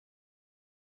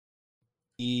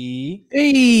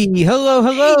Hey, hello.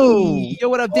 Hey, Yo,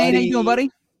 what up, Dane? How you doing,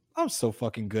 buddy? I'm so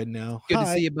fucking good now. Good to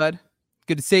see you, bud.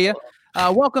 Good to see you.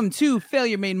 Welcome to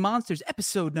Failure Made Monsters,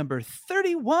 episode number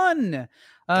 31.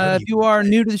 If you are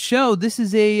new to the show, this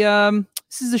is a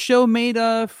show made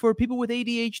for people with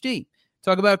ADHD.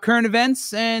 Talk about current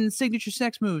events and signature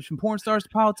sex moves, from porn stars to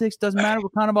politics. Doesn't matter. We're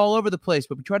kind of all over the place,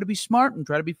 but we try to be smart and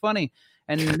try to be funny,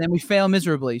 and then we fail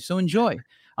miserably. So enjoy.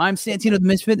 I'm Santino the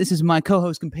Misfit. This is my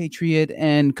co-host, compatriot,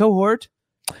 and cohort,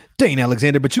 Dane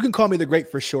Alexander, but you can call me the Great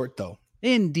for short, though.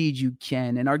 Indeed you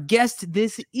can. And our guest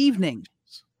this evening,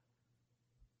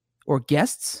 or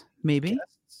guests, maybe.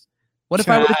 What if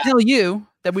I were to tell you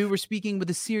that we were speaking with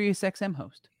a Sirius XM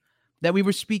host, that we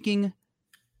were speaking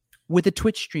with a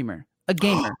Twitch streamer, a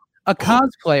gamer, a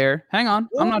cosplayer, hang on,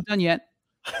 I'm not done yet,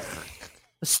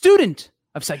 a student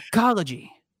of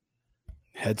psychology,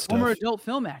 former adult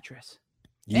film actress,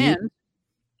 and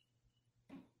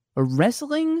a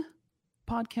wrestling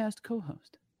podcast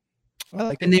co-host.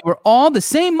 And they were all the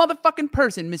same motherfucking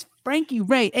person. Miss Frankie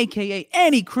Ray, a.k.a.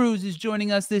 Annie Cruz, is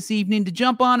joining us this evening to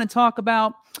jump on and talk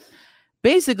about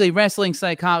basically wrestling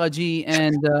psychology.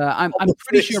 And I'm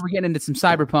pretty sure we're getting into some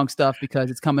cyberpunk stuff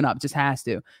because it's coming up. It just has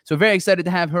to. So very excited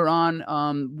to have her on.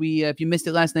 If you missed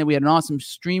it last night, we had an awesome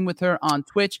stream with her on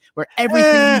Twitch where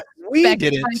everything was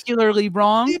spectacularly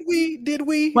wrong. Did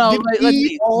we? Well, let's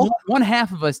see. One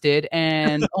half of us did,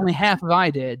 and only half of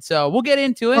I did. So we'll get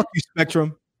into it. Fuck you,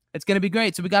 Spectrum. It's going to be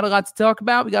great. So we got a lot to talk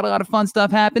about. We got a lot of fun stuff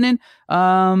happening.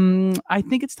 I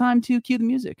think it's time to cue the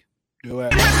music. Do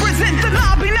it. Represent the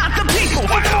lobby, not the people.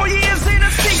 For 4 years in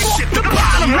a sequel. The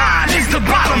bottom line is the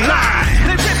bottom line.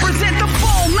 They represent the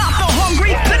full, not the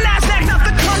hungry. The NASDAQ, not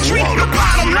the country. The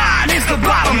bottom line is the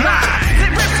bottom line.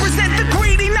 They represent the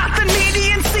greedy, not the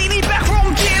needy and seedy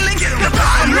backroom dealings. The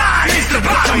bottom line is the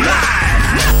bottom line.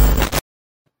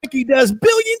 He does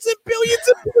billions and billions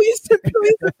and billions and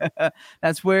billions.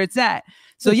 That's where it's at.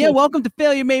 So yeah, welcome to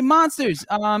Failure Made Monsters.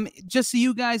 Just so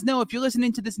you guys know, if you're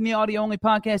listening to this in the audio only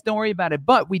podcast, don't worry about it.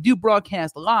 But we do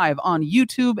broadcast live on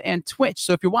YouTube and Twitch.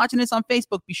 So if you're watching this on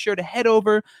Facebook, be sure to head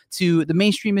over to the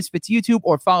Mainstream Misfits YouTube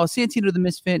or follow Santino the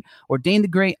Misfit or Dane the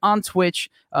Great on Twitch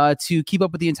to keep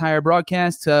up with the entire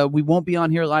broadcast. We won't be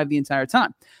on here live the entire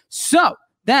time. So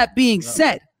that being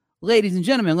said, ladies and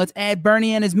gentlemen, let's add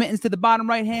Bernie and his mittens to the bottom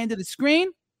right hand of the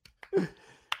screen.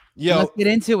 Yo, let's get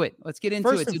into it.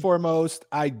 First and foremost,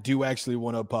 I do actually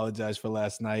want to apologize for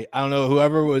last night. I don't know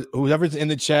whoever's in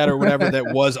the chat or whatever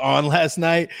that was on last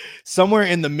night. Somewhere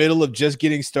in the middle of just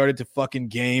getting started to fucking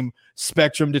game,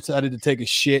 Spectrum decided to take a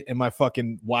shit and my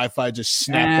fucking Wi-Fi just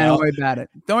snapped out. Don't worry about it.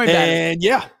 And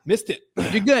yeah, missed it.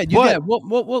 You're good. You're good.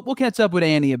 We'll catch up with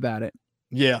Annie about it.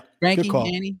 Yeah. Frankie,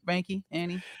 Annie,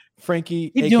 Annie. Frankie,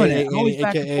 keep doing it.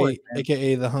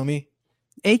 aka the homie.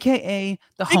 AKA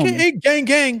the homie. AKA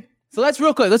gang. So let's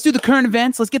real quick. Let's do the current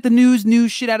events. Let's get the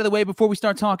news shit out of the way before we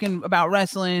start talking about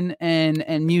wrestling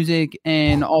and music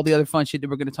and all the other fun shit that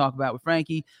we're going to talk about with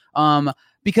Frankie.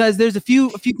 Because there's a few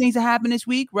things that happened this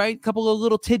week, right? A couple of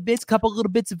little tidbits, couple of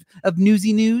little bits of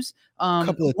newsy news.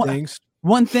 Couple of things.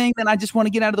 One thing that I just want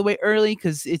to get out of the way early,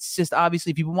 because it's just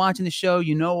obviously if you've been watching the show,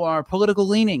 you know our political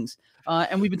leanings.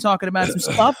 And we've been talking about some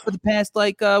stuff for the past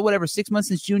 6 months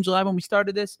since June, July when we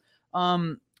started this.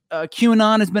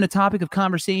 QAnon has been a topic of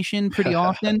conversation pretty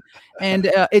often,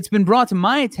 and it's been brought to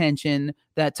my attention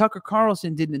that Tucker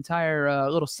Carlson did an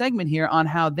entire little segment here on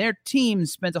how their team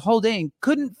spent a whole day and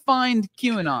couldn't find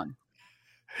QAnon.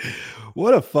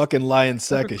 What a fucking lying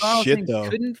sack of shit, though.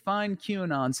 Couldn't find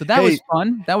QAnon, so that was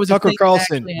fun. That was Tucker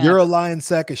Carlson. You're a lying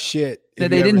sack of shit. They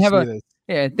didn't have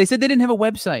they said they didn't have a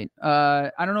website.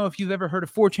 I don't know if you've ever heard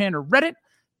of 4chan or Reddit.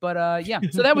 But yeah,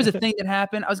 so that was a thing that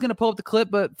happened. I was gonna pull up the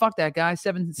clip, but fuck that guy.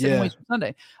 Seven ways from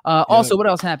Sunday. Also, what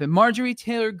else happened? Marjorie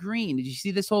Taylor Greene. Did you see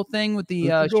this whole thing with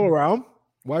the? Still around?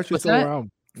 Why is she still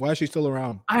around? Why is she still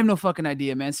around? I have no fucking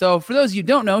idea, man. So for those of you who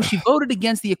don't know, she voted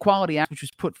against the Equality Act, which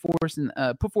was put forth in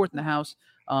the House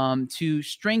to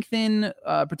strengthen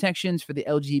protections for the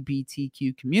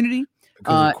LGBTQ community.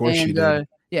 Of course she did.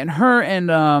 Yeah, and her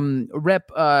and Rep.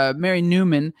 Mary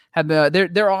Newman have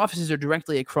their offices are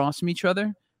directly across from each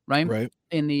other. Right.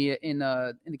 In the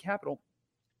Capitol,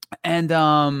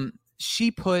 and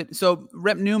she put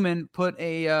Rep. Newman put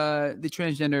the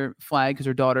transgender flag because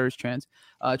her daughter is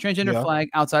transgender flag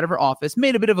outside of her office.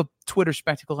 Made a bit of a Twitter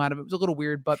spectacle out of it. It was a little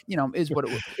weird, but is what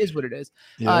it is.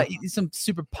 Yeah. Some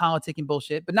super politicking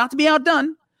bullshit, but not to be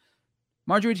outdone.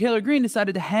 Marjorie Taylor Greene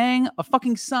decided to hang a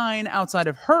fucking sign outside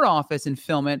of her office and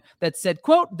film it that said,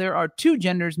 quote, "There are two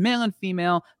genders, male and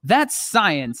female. That's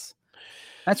science."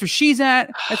 That's where she's at.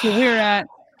 That's where we're at.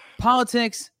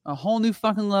 Politics, a whole new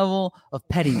fucking level of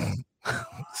pettiness.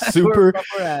 super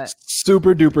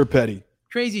duper petty.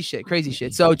 Crazy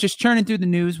shit. So just churning through the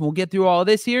news. We'll get through all of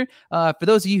this here. For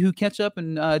those of you who catch up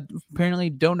and apparently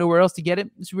don't know where else to get it,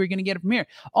 this is where you're going to get it from here.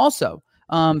 Also,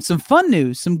 some fun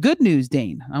news, some good news,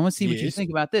 Dane. I want to see what you think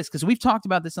about this because we've talked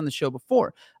about this on the show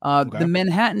before. The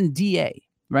Manhattan DA,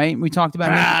 right? We talked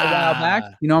about it a while back.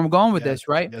 You know where I'm going with this,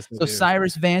 right? Yes, so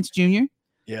Cyrus Vance Jr.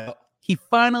 Yeah. He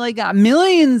finally got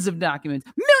millions of documents,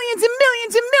 millions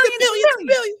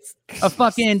of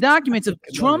fucking documents of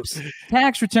Trump's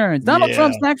tax returns. Donald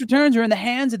Trump's tax returns are in the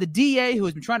hands of the DA who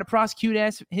has been trying to prosecute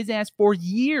his ass for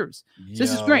years. So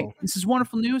this is great. This is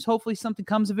wonderful news. Hopefully something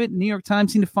comes of it. New York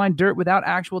Times seemed to find dirt without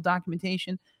actual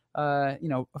documentation,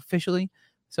 officially.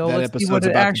 So let's see what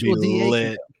the actual DA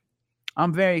can do.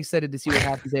 I'm very excited to see what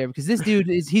happens there because this dude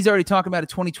he's already talking about a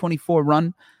 2024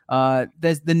 run.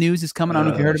 The news is coming. I don't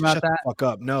know if you heard about that. Fuck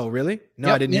up. No, really?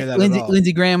 No, I didn't hear that Lindsey, at all.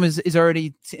 Lindsey Graham is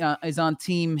already is on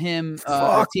team him.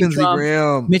 Fuck team Lindsey Trump.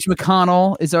 Graham. Mitch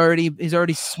McConnell is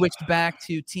already switched back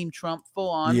to Team Trump full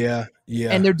on. Yeah.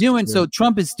 And they're doing so.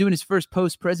 Trump is doing his first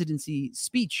post-presidency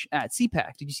speech at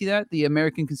CPAC. Did you see that? The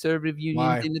American Conservative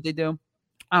Union thing that they do.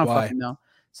 I don't fucking know.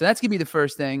 So that's gonna be the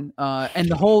first thing, and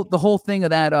the whole thing of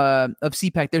that of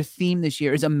CPAC. Their theme this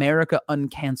year is America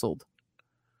Uncanceled.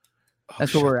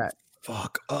 That's where we're at.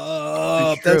 Fuck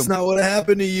up. That's not what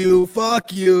happened to you.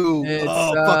 Fuck you.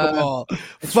 Fuck them all.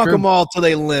 Fuck them all till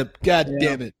they limp. God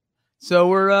damn it. So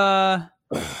we're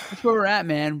that's where we're at,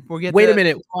 man. We're getting. Wait a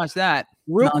minute. Watch that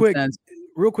real nonsense.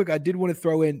 quick. I did want to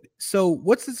throw in. So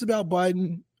what's this about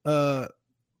Biden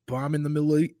bombing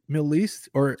the Middle East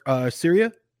or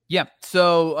Syria? Yeah.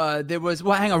 So there was.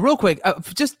 Well, hang on, real quick.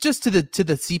 Just to the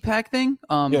CPAC thing.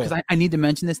 Because I need to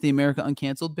mention this. The America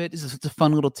Uncanceled bit is a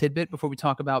fun little tidbit before we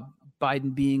talk about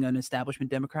Biden being an establishment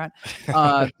Democrat.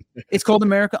 It's called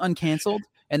America Uncanceled,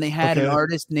 and they had an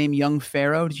artist named Young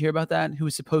Pharaoh. Did you hear about that? Who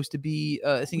was supposed to be,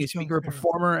 I think, a speaker or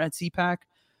performer at CPAC.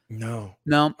 No. I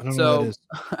don't know what that is.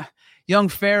 Young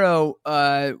Pharaoh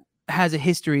has a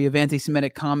history of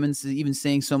anti-Semitic comments, even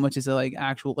saying so much as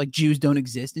actual Jews don't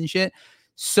exist and shit.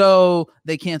 So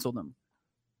they canceled them.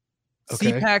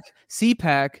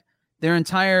 CPAC, their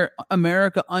entire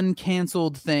America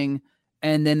Uncanceled thing,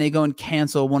 and then they go and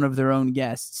cancel one of their own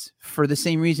guests for the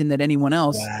same reason that anyone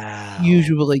else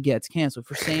usually gets canceled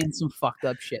for saying some fucked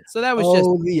up shit. So that was just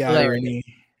the irony.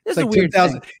 It's like a weird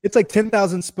 10,000. It's like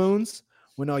 10,000 spoons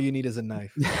when all you need is a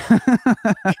knife.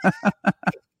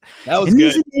 That was good.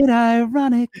 Isn't it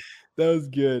ironic? That was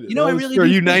good. You know, I really for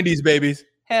you 90s babies.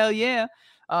 Hell yeah.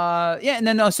 And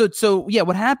then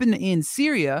what happened in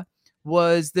Syria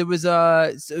was there was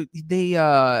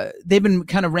they've been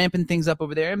kind of ramping things up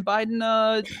over there, and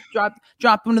Biden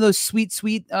dropped one of those sweet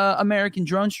American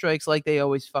drone strikes like they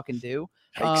always fucking do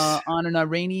on an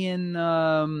Iranian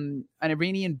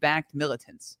backed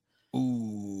militants.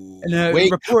 Ooh. And wait,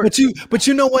 but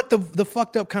you know what the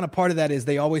fucked up kind of part of that is?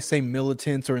 They always say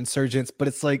militants or insurgents, but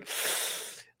it's like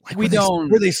were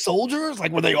they soldiers?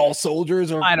 Like, were they all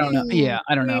soldiers? Or I don't know. Yeah,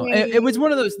 I don't know. It was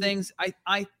one of those things.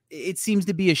 It seems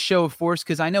to be a show of force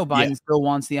because I know Biden still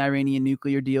wants the Iranian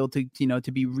nuclear deal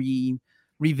to be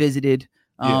revisited.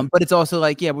 But it's also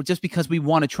like, well, just because we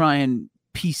want to try and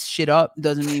piece shit up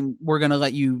doesn't mean we're gonna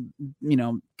let you,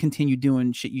 continue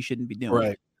doing shit you shouldn't be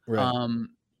doing. Right.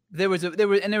 There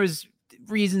was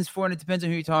reasons for it. It depends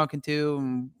on who you're talking to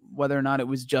and whether or not it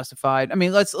was justified. I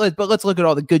mean, let's look at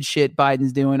all the good shit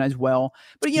Biden's doing as well.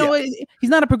 But he's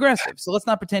not a progressive, so let's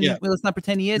not pretend. Let's not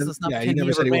pretend he is. Let's not pretend he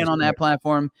ever ran on that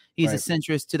platform. He's a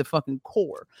centrist to the fucking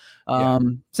core.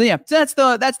 So that's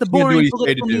the boring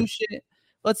political news shit.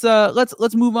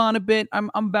 Let's move on a bit.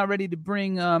 I'm about ready to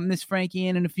bring Miss Frankie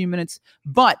in a few minutes.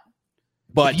 But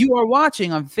if you are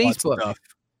watching on Facebook,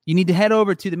 you need to head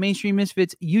over to the Mainstream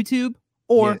Misfits YouTube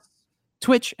or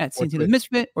Twitch at CNT the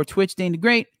Misfit or Twitch Dane the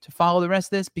Great to follow the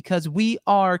rest of this because we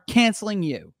are canceling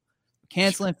you.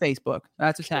 Canceling Facebook.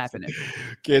 That's what's happening.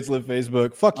 Canceling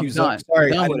Facebook. Fuck you, Zuck.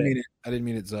 Sorry, I didn't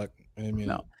mean it, Zuck. I didn't mean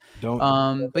it. Don't.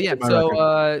 But yeah,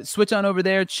 so switch on over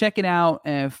there, check it out,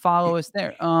 and follow us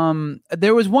there.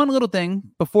 There was one little thing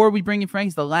before we bring in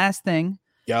Frank's. The last thing.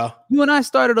 Yeah. You and I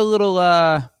started a little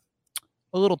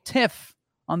tiff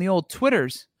on the old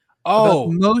Twitters.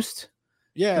 Oh, the most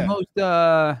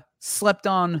slept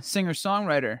on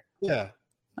singer-songwriter. Yeah.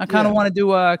 I kind of want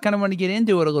to get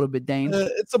into it a little bit, Dane.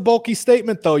 It's a bulky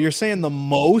statement though. You're saying the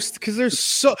most because there's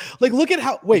so look at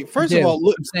how first of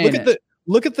all,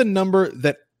 look at the number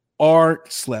that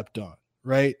aren't slept on,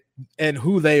 right? And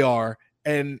who they are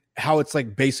and how it's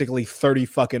like basically 30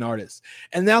 fucking artists.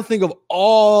 And now think of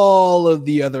all of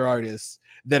the other artists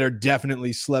that are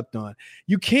definitely slept on.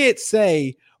 You can't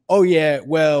say, "Oh yeah,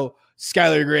 well,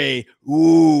 Skylar Grey,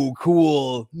 ooh,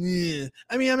 cool. Yeah.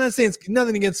 I mean, I'm not saying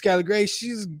nothing against Skylar Grey.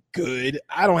 She's good.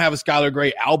 I don't have a Skylar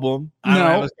Grey album.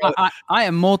 I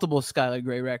have multiple Skylar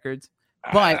Grey records.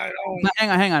 But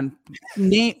hang on.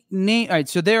 Name. All right,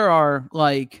 so there are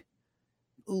like,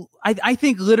 I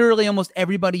think literally almost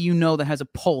everybody you know that has a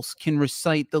pulse can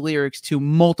recite the lyrics to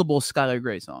multiple Skylar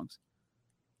Grey songs.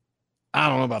 I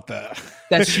don't know about that.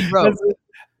 That she wrote.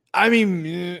 I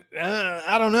mean,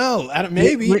 I don't know.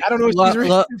 Maybe. I don't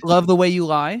know. Love the Way You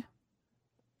Lie.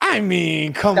 I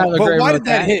mean, come on. But why did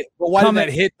that hit? But why did that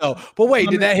hit though? But wait,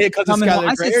 did that hit because of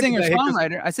Skylar Grey? I said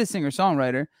singer-songwriter. I said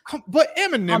singer-songwriter. But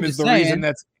Eminem is the reason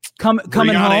that's coming home.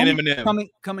 Eminem.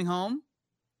 Coming home.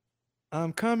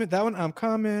 I'm coming. That one. I'm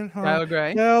coming home. Skylar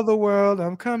Grey. Tell the world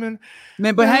I'm coming.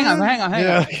 Man, but hang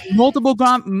on. Multiple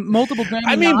Grammy.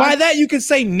 I mean, by that you could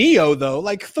say Neo though.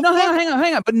 Like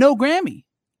hang on. But no Grammy.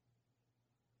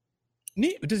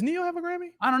 Does Neo have a Grammy?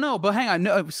 I don't know, but hang on.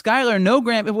 No, Skylar, no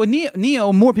Grammy. Well,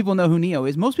 Neo, more people know who Neo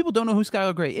is. Most people don't know who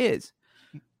Skylar Grey is.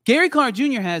 Gary Clark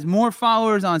Jr. has more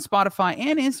followers on Spotify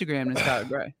and Instagram than Skylar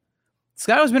Grey.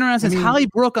 Skylar's been around since Holly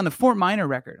Brook on the Fort Minor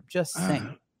record. I'm just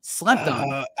saying. Slept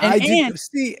on.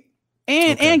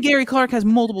 And Gary Clark has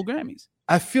multiple Grammys.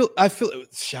 I feel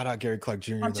shout out Gary Clark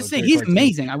Jr. I'm just saying he's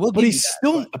amazing. I will, but he's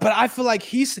still. But I feel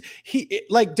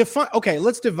like define. Okay,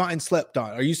 let's define slept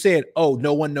on. Are you saying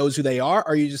no one knows who they are? Or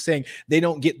are you just saying they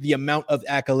don't get the amount of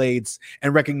accolades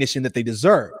and recognition that they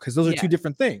deserve? Because those are two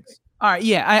different things. All right,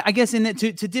 yeah, I guess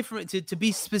to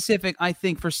be specific, I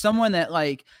think for someone that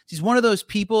like she's one of those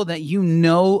people that you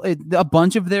know a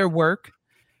bunch of their work.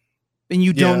 And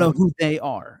you don't know who they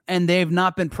are, and they've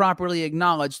not been properly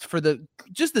acknowledged for the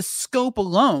scope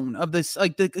alone of this.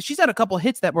 Like she's had a couple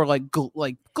hits that were like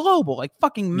global, like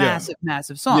fucking massive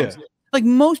songs. Yeah. Like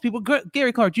most people,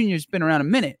 Gary Clark Jr. has been around a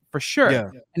minute for sure,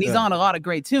 and he's on a lot of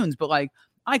great tunes. But like,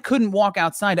 I couldn't walk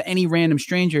outside to any random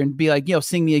stranger and be like, "Yo,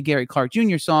 sing me a Gary Clark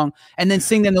Jr. song," and then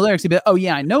sing them the lyrics and be like, "Oh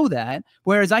yeah, I know that."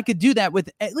 Whereas I could do that with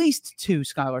at least 2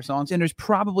 Skylar songs, and there's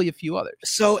probably a few others.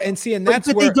 So but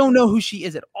where they don't know who she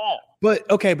is at all. But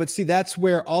see, that's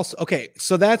where also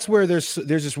so that's where there's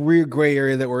this weird gray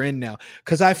area that we're in now,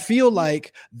 because I feel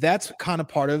like that's kind of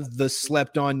part of the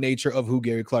slept on nature of who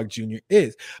Gary Clark Jr.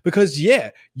 is. Because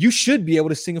you should be able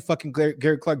to sing a fucking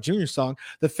Gary Clark Jr. song.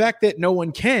 The fact that no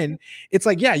one can, it's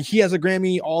like he has a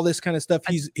Grammy, all this kind of stuff.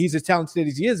 He's as talented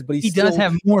as he is, but he does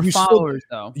have more followers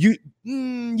though. He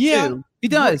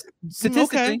does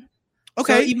statistically.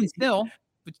 Okay, so even still.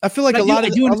 I feel like a lot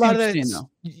of that.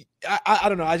 I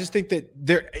don't know. I just think that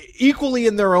they're equally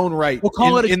in their own right. We'll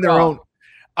call it in their own.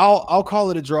 I'll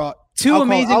call it a draw. I'll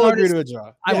agree to a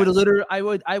draw.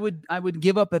 I would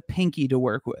give up a pinky to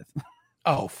work with.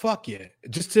 Oh fuck yeah!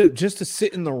 Just to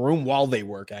sit in the room while they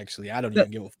work. Actually, I don't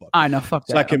even give a fuck. I know. Fuck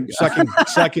that.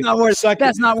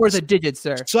 That's not worth a digit,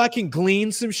 sir. So I can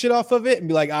glean some shit off of it and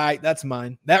be like, all right, that's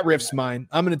mine. That riff's mine.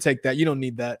 I'm gonna take that. You don't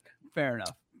need that. Fair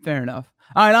enough.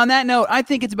 All right. On that note, I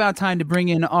think it's about time to bring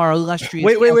in our illustrious.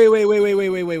 Wait.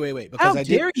 Because how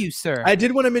dare you, sir? I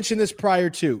did want to mention this prior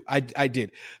to. I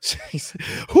did.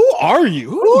 Who are you?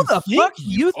 Who the fuck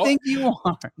you think you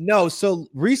are? No. So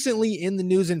recently in the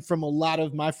news and from a lot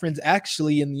of my friends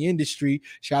actually in the industry,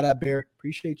 shout out Bear,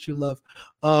 appreciate you, love.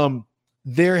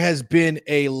 There has been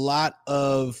a lot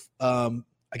of I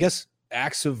guess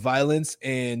acts of violence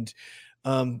and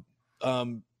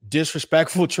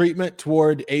disrespectful treatment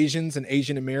toward Asians and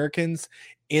Asian Americans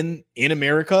in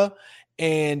America,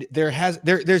 and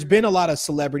there's been a lot of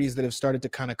celebrities that have started to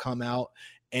kind of come out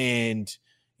and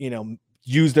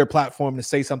use their platform to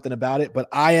say something about it. But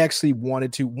I actually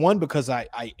wanted to, one, because I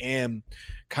am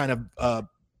kind of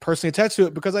personally attached to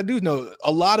it, because I do know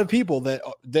a lot of people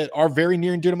that are very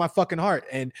near and dear to my fucking heart.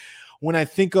 And when I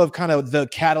think of kind of the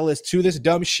catalyst to this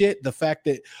dumb shit, the fact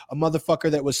that a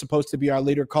motherfucker that was supposed to be our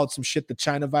leader called some shit the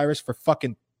China virus for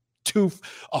fucking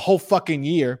a whole fucking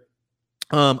year,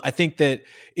 I think that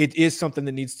it is something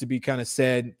that needs to be kind of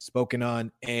said, spoken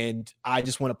on, and I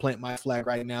just want to plant my flag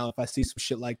right now. If I see some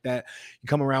shit like that, you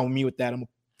come around with me with that, I'm gonna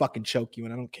fucking choke you,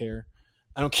 and I don't care.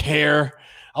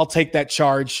 I'll take that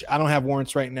charge. I don't have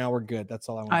warrants right now. We're good. That's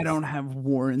all I want. I don't have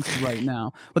warrants right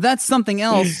now, but that's something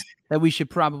else that we should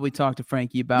probably talk to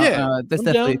Frankie about. That's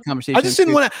definitely a conversation. I just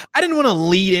didn't want to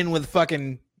lead in with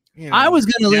fucking. I was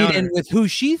going to lead in with who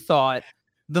she thought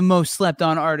the most slept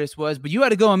on artist was, but you had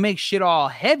to go and make shit all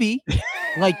heavy,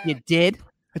 like you did.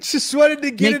 I just wanted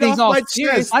to get it off my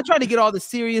chest. I tried to get all the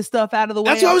serious stuff out of the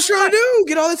way. That's what I was trying to do.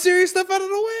 Get all the serious stuff out of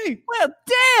the way. Well,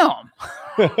 damn.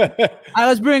 All right,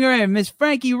 let's bring her in. Miss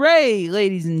Frankie Ray,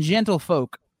 ladies and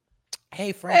gentlefolk.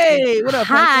 Hey, Frankie. Hey, what up,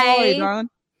 Frankie? Hi. How are you, darling?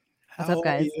 What's up,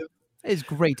 guys? It's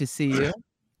great to see you.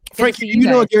 Frank, see you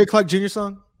know a guys. Gary Clark Jr.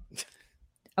 song?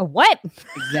 A what?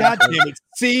 God damn it.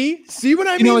 See what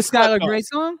I You mean? know a Skylar Grey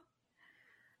song?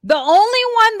 The only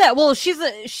one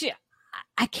that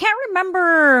I can't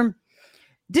remember.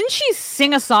 Didn't she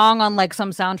sing a song on like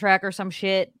some soundtrack or some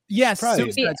shit? Yes,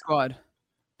 Probably. Suicide Squad.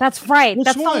 That's right. Which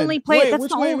that's one? the only play. Wait, That's which,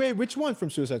 the only. wait, which one from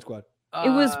Suicide Squad? It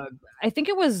was. Uh, I think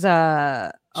it was.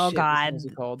 shit, what God, was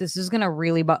it called? this is gonna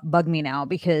really bug me now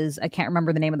because I can't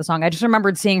remember the name of the song. I just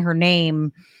remembered seeing her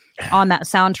name on that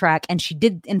soundtrack, and she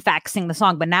did in fact sing the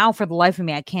song. But now, for the life of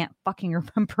me, I can't fucking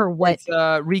remember what.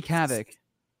 It's Wreak Havoc.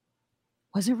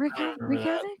 Was it Rick Havoc?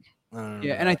 I don't know.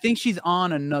 Yeah, and I think she's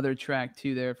on another track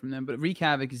too there from them. But Wreak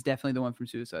Havoc is definitely the one from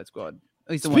Suicide Squad.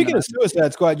 At least the Speaking one of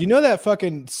Suicide Squad, you know that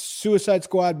fucking Suicide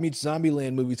Squad meets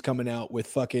Zombieland movie's coming out with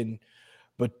fucking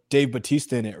Dave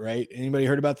Bautista in it, right? Anybody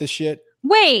heard about this shit?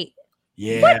 Wait,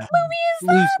 Yeah. what movie is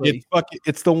that? loosely.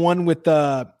 It's the one with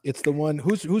it's the one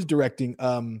who's directing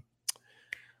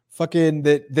fucking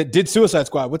that did Suicide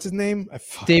Squad. What's his name?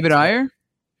 David Ayer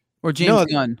or James No,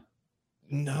 Gunn?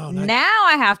 No, not, Now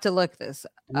I have to look this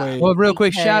up. wait. Well, real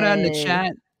quick, shout out in the because-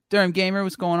 chat. Durham Gamer,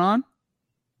 what's going on?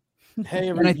 Hey,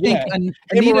 And I think Hey,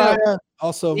 Anita, Mariah,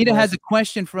 also Anita has a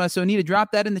question for us. So Anita,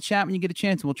 drop that in the chat when you get a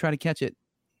chance, and we'll try to catch it.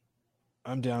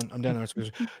 I'm down.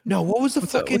 No, what was the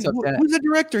What's up- fucking? what's up, Dad? who's the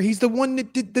director? He's the one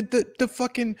that did the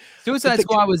fucking. Suicide the-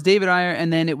 Squad was David Ayer,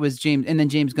 and then it was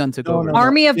James Gunn took No, over. no, no.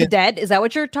 Army of Yeah. the Dead. Is that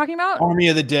what you're talking about? Army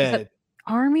of the Dead.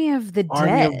 Army of the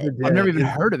Army Dead. of the Dead. I've never even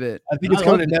heard of it. I think it's I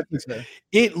coming to love Netflix.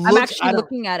 It looks. I'm actually I don't,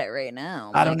 looking at it right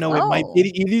now. I don't know. Like, It might. oh. It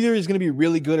either is going to be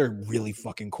really good or really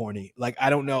fucking corny. Like I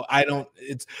don't know. I don't.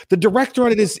 It's the director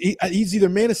on it is. He's either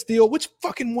Man of Steel. Which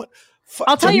fucking what?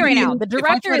 I'll tell you right now. He- The if I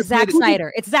director try to is Zack play the-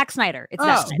 Snyder. It's Zack Snyder. It's Oh,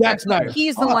 Zack Snyder. Zack Snyder.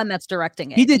 He's the Fuck. one that's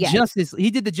directing it. He did Yes. Justice.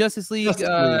 He did the Justice League. Justice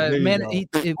League, there you Man, go.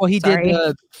 he Sorry.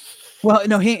 did. Well,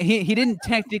 no, he didn't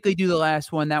technically do the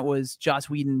last one. That was Joss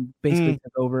Whedon basically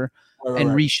took over and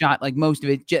reshot like most of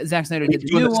it. Zack Snyder did the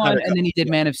doing new the one, Snyder and Cut. then he did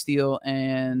Yeah. Man of Steel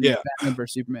and Yeah. Batman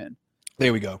vs Superman.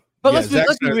 There we go. But Yeah, let's Zack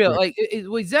be Snyder's real. great. Like,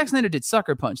 well, Zack Snyder did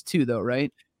Sucker Punch too, though,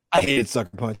 right? I hated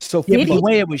Sucker Punch. So Yeah, Did but he? the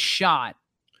way it was shot.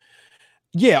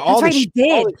 yeah, all That's right. the He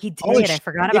sh- all did. the- He all the did. I sh-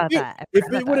 forgot if about it- that. I If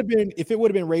forgot it about would have been, if it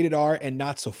would have been rated R and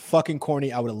not so fucking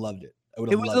corny, I would have loved it. I would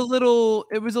It have was loved a little.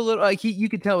 It was a little like you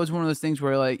could tell it was one of those things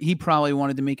where like he probably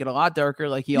wanted to make it a lot darker.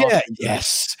 Like he also Yeah,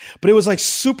 yes, but it was like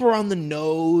super on the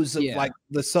nose of Yeah. like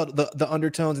the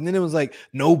undertones, and then it was like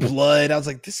no blood. I was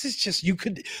like, this is just you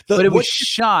could. but it was what-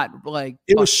 shot like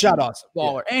it was fucking shot awesome. Yeah.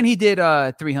 baller. And he did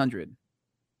 300.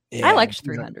 Yeah, I liked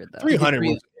 300 though. 300 Three-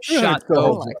 was shot. so Oh,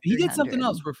 hard. like he did something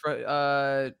 300.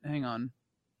 else. Hang on.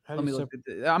 How Let do me you look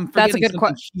separate- at I'm That's a forgetting good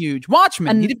something que- huge.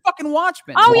 Watchmen. He And- did fucking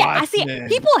Watchmen. Oh yeah, I see. Watchmen.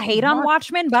 People hate on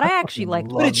Watchmen, but I actually fucking liked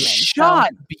love but it. it's Watchmen. shot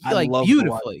I like love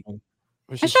beautifully. Watchmen.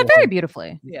 I shot very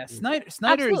beautifully. Yeah,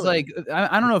 Snyder is like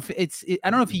I don't know if I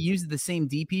don't know if he uses the same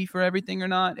DP for everything or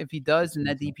not. If he does, then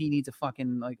that DP needs a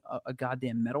fucking like a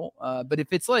goddamn medal. But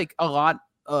if it's like a lot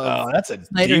of Oh, that's a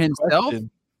Snyder deep himself? question.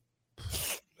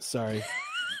 Sorry.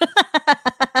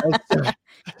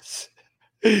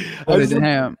 what is it?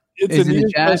 Ham? It's Is a in the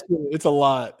neat chat? question. It's a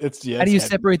lot. It's yeah. How do you it's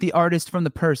heavy. separate the artist from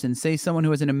the person? Say someone who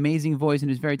has an amazing voice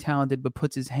and is very talented, but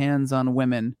puts his hands on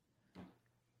women.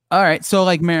 All right, so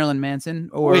like Marilyn Manson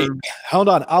or Wait, hold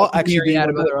on. I'll a actually myriad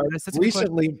do of other artists. That's a good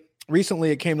question. recently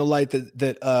it came to light that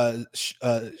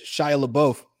Shia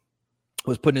LaBeouf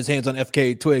was putting his hands on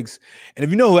FKA Twigs. And if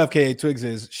you know who FKA Twigs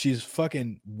is, she's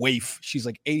fucking waif. She's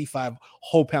like 85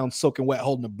 whole pounds soaking wet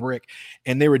holding a brick.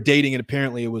 And they were dating, and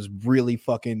apparently it was really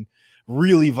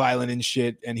violent and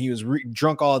shit. And he was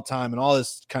drunk all the time and all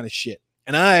this kind of shit.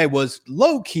 And I was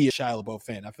low-key a Shia LaBeouf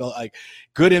fan. I felt like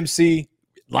good MC,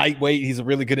 lightweight. He's a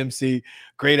really good MC,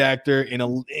 great actor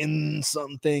in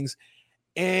some things.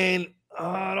 And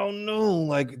I don't know,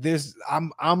 like there's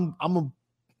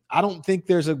I don't think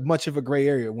there's much of a gray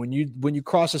area when you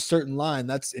cross a certain line.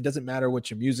 It doesn't matter what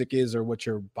your music is or what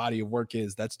your body of work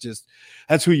is. That's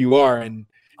who you are, and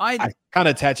I kind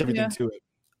of attach everything to it.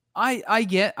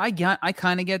 I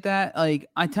kind of get that. Like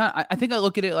I think I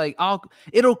look at it like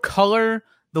it'll color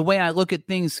the way I look at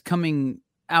things coming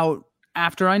out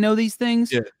after I know these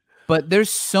things. Yeah. But there's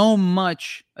so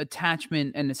much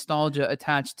attachment and nostalgia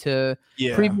attached to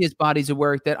previous bodies of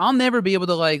work that I'll never be able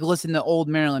to like listen to old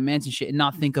Marilyn Manson shit and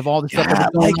not think of all the stuff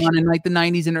that was going on in like the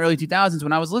 90s and early 2000s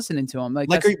when I was listening to him.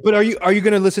 But are you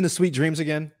going to listen to Sweet Dreams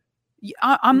again?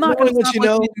 I'm not going to stop you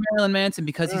listening know? to Marilyn Manson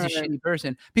because he's a Alright. shitty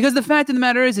person. Because the fact of the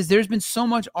matter is there's been so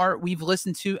much art we've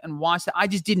listened to and watched that I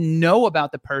just didn't know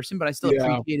about the person, but I still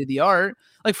appreciated the art.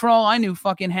 Like for all I knew,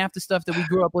 fucking half the stuff that we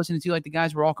grew up listening to, like the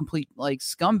guys were all complete like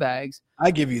scumbags.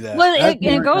 I give you that. Well, That's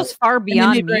it goes far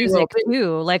beyond they very music well-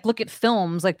 too. Like, look at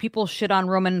films. Like, people shit on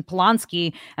Roman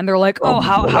Polanski, and they're like, "Oh,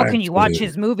 how can you watch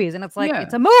his movies?" And it's like, Yeah.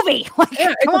 it's a movie. Like,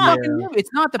 Yeah, it's come a on. fucking movie. It's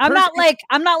not the. I'm not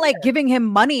person- like giving him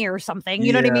money or something.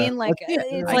 You know what I Yeah. mean? Like, Yeah,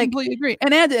 it's I like, completely agree.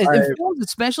 And in films,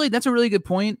 especially, that's a really good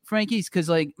point, Frankie's, because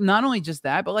like not only just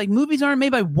that, but like movies aren't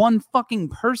made by one fucking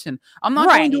person. I'm not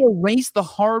going to erase the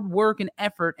hard work and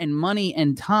effort and money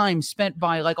and time spent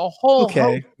by like a whole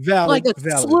okay. Valid. like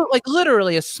like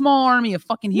literally a small army of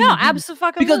fucking no, human beings,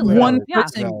 absolutely. because one Yeah.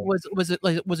 person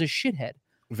was a shithead.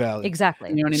 Valid. Exactly.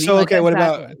 You know what I mean? So Like, okay, what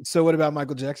exactly. about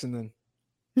Michael Jackson then?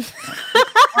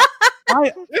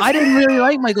 I didn't really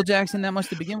like Michael Jackson that much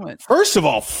to begin with. First of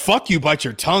all, fuck you, bite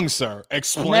your tongue, sir.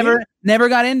 Explain. Never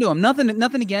got into him. Nothing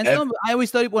against Ev- him. But I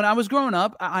always thought when I was growing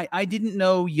up, I didn't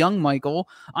know young Michael.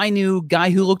 I knew guy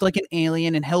who looked like an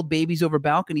alien and held babies over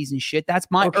balconies and shit. That's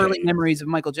my Okay. early memories of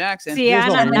Michael Jackson. See, There's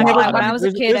and a I never, lot when of- I was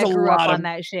a there's- kid, there's I a grew up lot on of-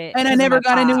 that shit. And I 'cause of never my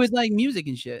got into pop. his like music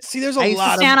and shit. See, there's a I used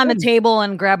lot to stand of on the table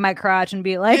and grab my crotch and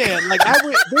be like, yeah, like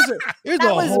there's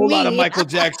That a was whole lot of me. Michael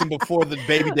Jackson before the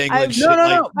baby dangling I- shit.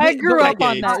 No. like, I grew But, up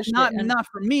on decades. that shit. Not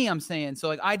for me. I'm saying so.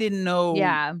 Like I didn't know.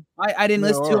 yeah. I didn't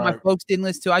listen to it. My alright. folks didn't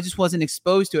listen to it. I just wasn't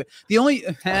exposed to it. The only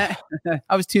I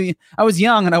was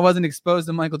young and I wasn't exposed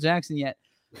to Michael Jackson yet.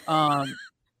 Is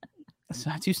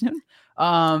that too soon?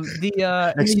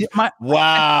 My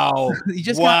Wow. you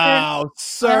just got Wow, there.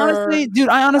 sir. I honestly, dude,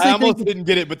 I honestly I almost think didn't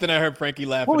get it, but then I heard Frankie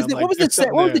laughing. what was I'm the like, what was "There's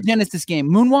something the there." Genesis game?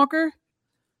 Moonwalker?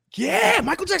 Yeah,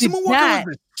 Michael Jackson Dude, Moonwalker that-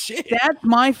 was the shit. That's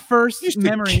my first Used to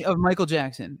memory kill- of Michael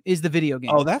Jackson is the video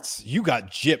game. Oh, you got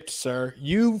gypped, sir.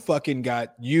 You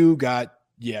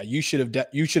should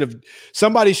have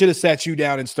somebody should have sat you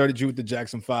down and started you with the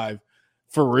Jackson 5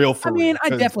 for real. I mean, I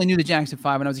 'cause- definitely knew the Jackson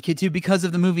 5 when I was a kid too because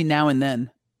of the movie Now and Then.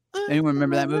 Anyone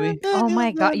remember that movie? Oh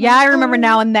my god. Yeah, I remember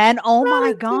Now and Then. Oh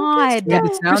my god. Yeah, the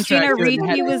soundtrack Christina to it Ricci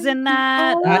had- was in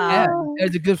that. Yeah, it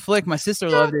was a good flick. My sister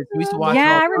loved it. We used to watch it yeah,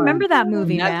 all I the time. remember that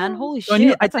movie, That- man. Holy So I knew-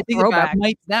 shit. That's a think about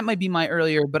throwback. that might be my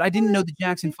earlier, but I didn't know the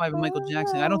Jackson 5 and Michael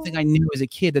Jackson. I don't think I knew as a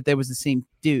kid that they was the same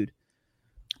dude.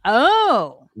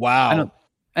 Oh. Wow. I don't-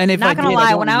 And if I Not gonna did, lie,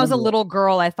 don't when I was a remember it. little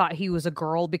girl, I thought he was a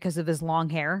girl because of his long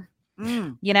hair.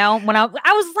 Mm. You know, when I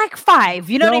was like 5,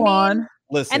 you know Go what I mean? on.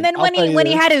 Listen, And then I'll when tell he you when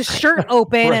he this. had his shirt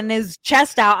open Right. and his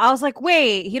chest out, I was like,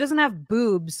 wait, he doesn't have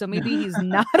boobs, so maybe he's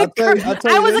not a I'll tell you- girl. I'll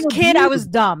tell I you was this. a kid, I was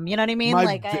dumb. You know what I mean? my,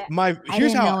 Like, vi- I, my I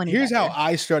here's didn't know how any here's how better.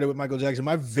 I started with Michael Jackson.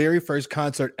 My very first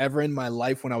concert ever in my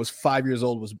life when I was 5 years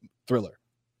old was Thriller.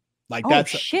 Like oh that's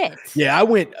shit. yeah, I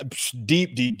went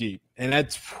deep, and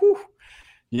that's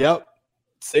yep.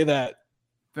 Say that.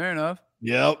 Fair enough.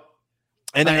 Yep.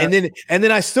 And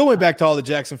then I still went back to all the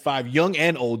Jackson 5, young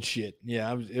and old shit.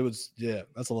 Yeah,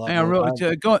 that's a lot. Hang on,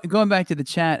 more. going back to the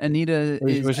chat, Anita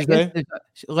is What'd she I guess say?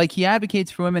 like he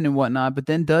advocates for women and whatnot, but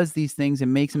then does these things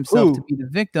and makes himself to Who? be the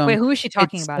victim. Wait, who is she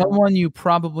talking It's about? someone you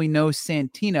probably know,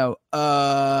 Santino.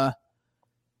 Oh.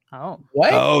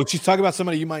 What? Oh, she's talking about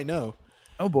somebody you might know.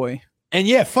 Oh boy. And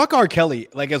yeah, fuck R. Kelly,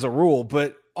 like as a rule,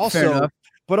 but Fair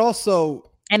also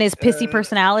And his pissy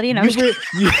personality. No, I'm you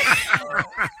just re- you-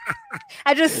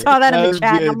 I just saw that in That the was chat.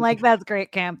 And good. I'm like, that's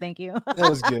great, Cam. Thank you. that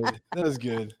was good. That was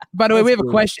good. By the way, we That's have a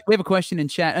cool. question. We have a question in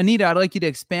chat. Anita, I'd like you to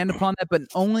expand upon that, but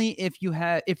only if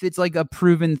it's like a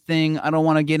proven thing. I don't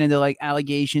want to get into like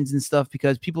allegations and stuff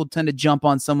because people tend to jump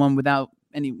on someone without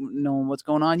any knowing what's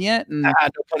going on yet. And No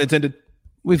pun intended.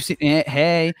 we've seen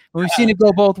we've seen it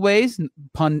go both ways.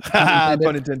 Pun intended.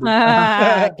 Pun intended.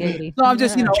 Giggity. So I'm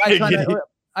just, Giggity.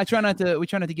 we try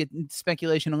not to get into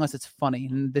speculation unless it's funny,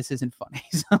 and this isn't funny.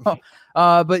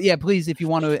 So, but yeah, please, if you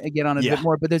want to get on it a Yeah. bit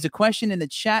more. But there's a question in the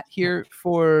chat here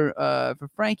for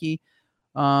Frankie.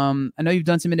 I know you've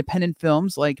done some independent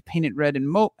films like Painted Red and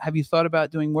Mope. Have you thought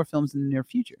about doing more films in the near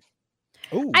future?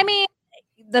 Ooh. I mean,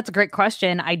 that's a great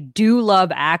question. I do love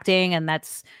acting, and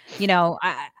that's,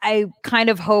 I kind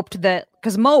of hoped that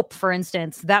because Mope, for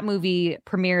instance, that movie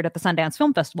premiered at the Sundance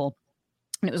Film Festival,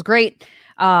 and it was great.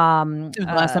 It was the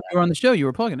last time you were on the show, you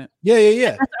were plugging it.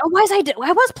 Yeah.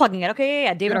 I was plugging it. Okay,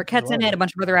 yeah. David Yeah, Arquette's in you it. are. A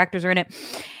bunch of other actors are in it,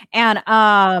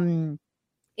 and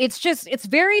it's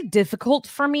very difficult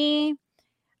for me.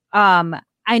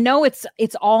 I know it's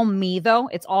all me though.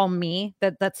 It's all me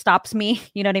that stops me.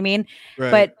 You know what I mean?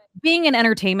 Right. But being in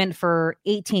entertainment for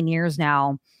 18 years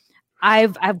now,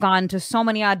 I've gone to so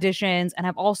many auditions, and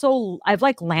I've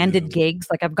like landed gigs.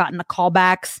 Like I've gotten the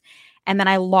callbacks, and then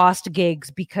I lost gigs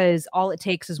because all it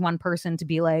takes is one person to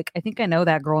be like, I think I know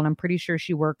that girl, and I'm pretty sure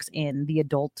she works in the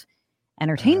adult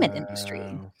entertainment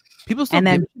industry. People still And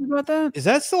then- give a shit about that. Is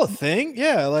that still a thing?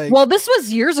 Yeah, like Well, this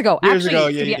was years ago. years Actually, ago.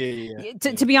 to Yeah, be-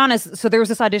 yeah. to be honest, so there was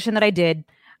this audition that I did.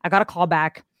 I got a call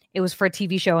back, It was for a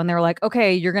TV show, and they were like,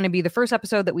 okay, you're going to be the first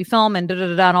episode that we film, and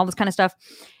and all this kind of stuff.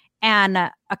 And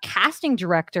a casting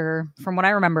director, from what I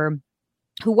remember,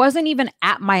 who wasn't even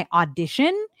at my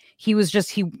audition, he was just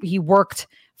he worked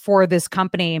for this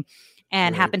company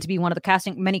and happened to be one of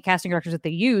the many casting directors that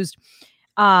they used.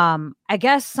 I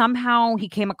guess somehow he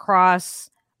came across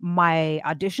my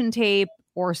audition tape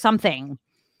or something,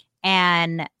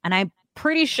 and I'm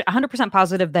pretty sure 100%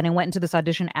 positive that I went into this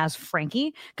audition as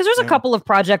Frankie, because there's a couple of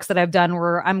projects that I've done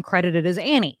where I'm credited as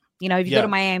Annie. You know, if you go to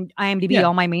my IMDb,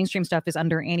 all my mainstream stuff is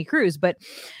under Annie Cruz. But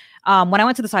when I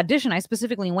went to this audition, I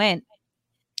specifically went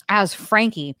as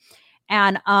Frankie,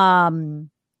 and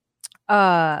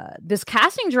this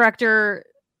casting director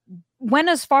went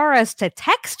as far as to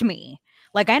text me.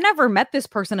 Like, I never met this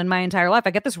person in my entire life.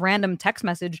 I get this random text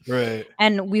message,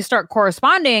 and we start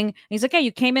corresponding. And he's like, "Hey,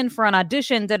 you came in for an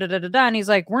audition, da da da da da." And he's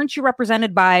like, "Weren't you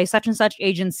represented by such and such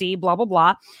agency, blah blah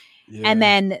blah?" Yeah. And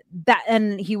then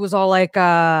and he was all like,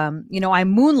 you know, I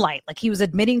moonlight. Like, he was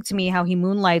admitting to me how he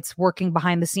moonlights working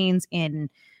behind the scenes in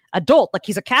adult. Like,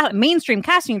 he's a mainstream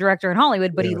casting director in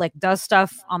Hollywood, but he like does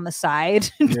stuff on the side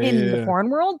in the porn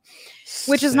world,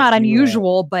 which is not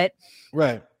unusual, but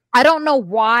I don't know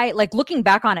why, like, looking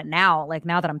back on it now, like,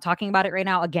 now that I'm talking about it right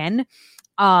now again,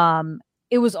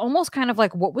 it was almost kind of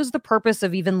like, what was the purpose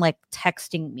of even like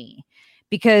texting me?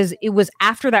 Because it was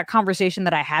after that conversation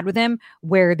that I had with him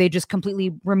where they just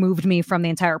completely removed me from the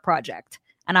entire project.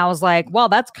 And I was like, well,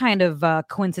 that's kind of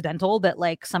coincidental that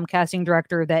like some casting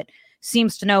director that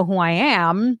seems to know who I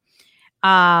am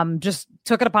just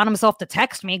took it upon himself to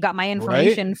text me, got my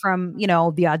information from, you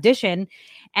know, the audition,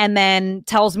 and then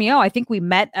tells me, oh, I think we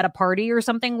met at a party or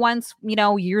something once, you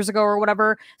know, years ago or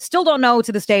whatever. Still don't know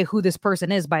to this day who this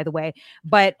person is, by the way.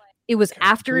 But it was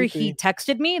after he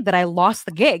texted me that I lost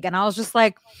the gig. And I was just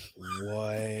like,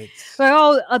 what?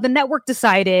 So the network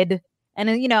decided.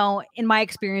 And, you know, in my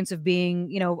experience of being,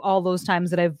 you know, all those times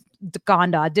that I've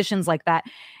gone to auditions like that,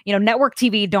 you know, network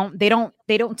TV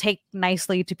don't take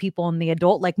nicely to people in the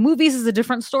adult. Like, movies is a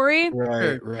different story.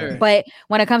 Right. But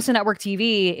when it comes to network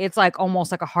TV, it's like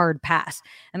almost like a hard pass.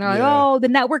 And they're like, oh, the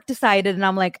network decided. And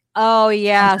I'm like, oh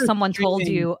yeah, someone told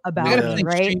you about it,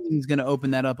 right? Streaming's going to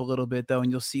open that up a little bit though,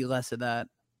 and you'll see less of that.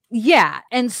 Yeah.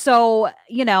 And so,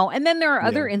 you know, and then there are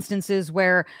other instances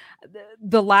where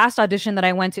the last audition that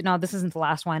I went to, no, this isn't the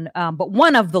last one, but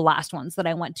one of the last ones that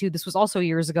I went to, this was also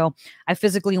years ago. I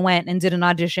physically went and did an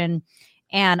audition,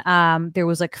 and there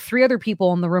was like 3 other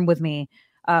people in the room with me.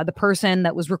 The person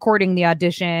that was recording the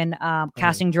audition,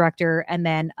 casting director, and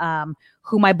then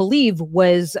whom I believe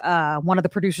was one of the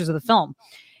producers of the film.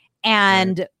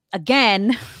 And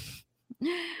again,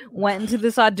 went into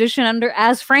this audition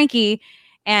as Frankie.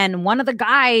 And one of the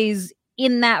guys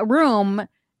in that room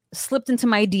slipped into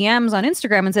my DMs on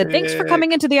Instagram and said, thanks for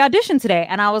coming into the audition today.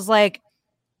 And I was like,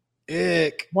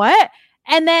 what?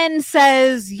 And then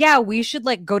says, yeah, we should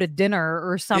like go to dinner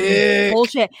or some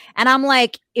bullshit. And I'm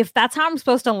like, if that's how I'm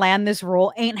supposed to land this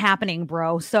role, ain't happening,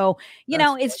 bro. So, you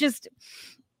know, it's just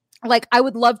like, I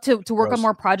would love to work on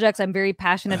more projects. I'm very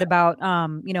passionate about,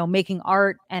 you know, making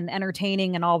art and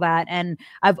entertaining and all that. And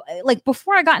I've like,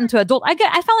 before I got into adult, I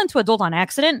fell into adult on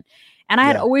accident, and I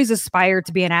had always aspired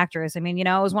to be an actress. I mean, you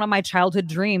know, it was one of my childhood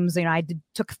dreams. You know, I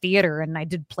took theater and I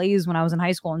did plays when I was in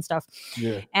high school and stuff.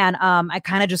 And I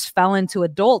kind of just fell into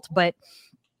adult, but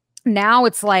now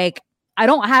it's like, I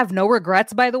don't have no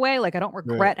regrets, by the way. Like, I don't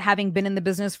regret having been in the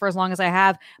business for as long as I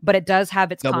have, but it does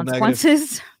have its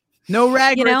consequences. No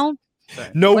regrets. You know?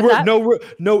 No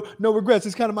regrets.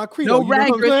 It's kind of my credo. No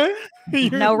regrets.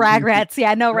 No regrets.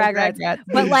 Yeah, no regrets.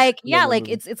 But like, yeah, like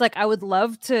it's like I would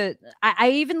love to. I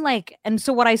even like, and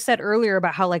so what I said earlier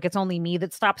about how like it's only me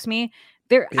that stops me.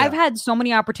 I've had so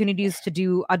many opportunities to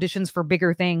do auditions for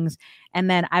bigger things, and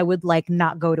then I would like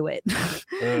not go to it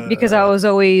because I was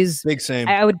always big same.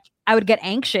 I would get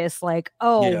anxious, like,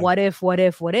 oh, what if?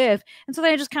 And so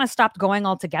then I just kind of stopped going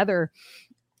altogether.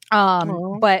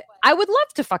 But I would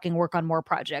love to fucking work on more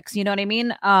projects. You know what I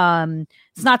mean?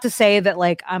 It's not to say that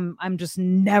like I'm just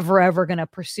never ever gonna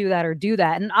pursue that or do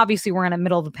that. And obviously we're in the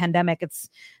middle of a pandemic. It's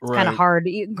kind of hard.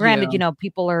 Granted, you know,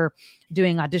 people are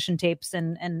doing audition tapes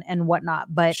and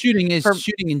whatnot. But shooting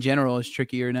in general is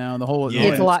trickier now. The whole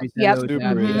it's a lot. Yep.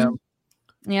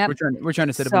 Yeah, we're trying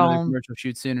to set up another commercial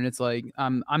shoot soon, and it's like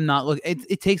I'm not looking.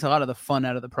 It takes a lot of the fun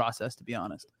out of the process, to be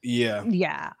honest.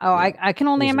 Yeah. Oh, I can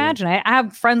only imagine. I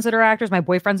have friends that are actors. My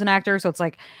boyfriend's an actor, so it's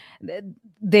like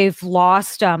they've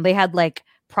lost. They had like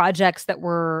projects that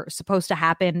were supposed to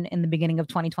happen in the beginning of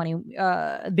 2020,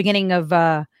 beginning of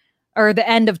or the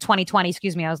end of 2020,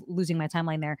 excuse me, I was losing my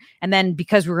timeline there. And then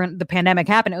because the pandemic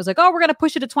happened, it was like, oh, we're going to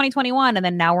push it to 2021. And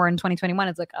then now we're in 2021.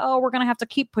 It's like, oh, we're going to have to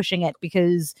keep pushing it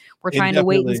because we're trying to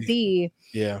wait and see.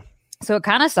 Yeah. So it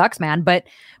kind of sucks, man. But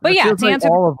It yeah, feels to like answer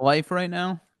all of life right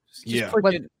now. Yeah.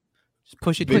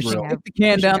 Push it, Big kick real. the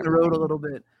can Pushing down the road a everything. little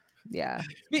bit. yeah.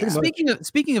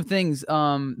 Speaking of things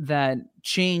that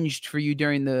changed for you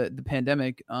during the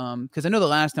pandemic, because I know the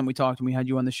last time we talked and we had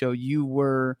you on the show, you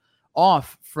were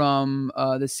off from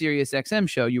the Sirius XM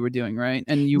show you were doing, right?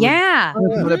 And you Yeah. were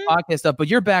doing Mhm. the podcast stuff, but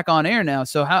you're back on air now.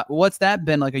 So what's that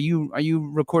been like? Are you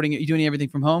recording it? You doing everything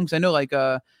from home? Because I know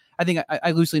I think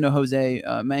I loosely know Jose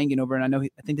Mangan over, and I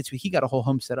think that's he got a whole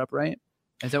home set up, right?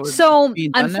 Is that what So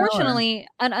being done now, or-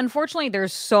 unfortunately,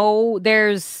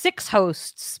 there's 6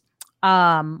 hosts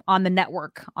on the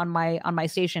network on my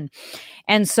station,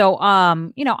 and so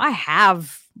I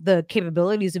have the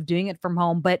capabilities of doing it from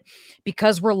home, but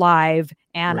because we're live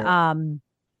and Right.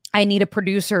 I need a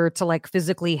producer to like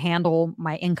physically handle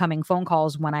my incoming phone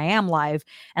calls when I am live,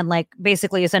 and like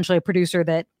basically essentially a producer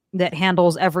that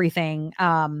handles everything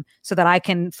so that I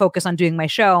can focus on doing my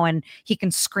show and he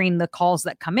can screen the calls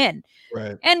that come in.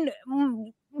 Right. And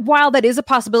while that is a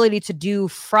possibility to do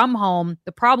from home,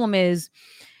 the problem is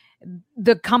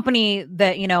the company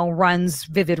that runs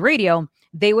Vivid Radio,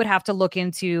 they would have to look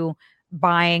into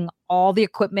buying all the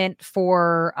equipment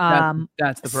for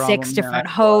that's the problem. 6 Yeah. different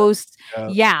hosts. Yeah.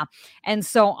 Yeah. And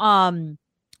so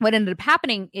what ended up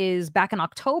happening is back in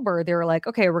October, they were like,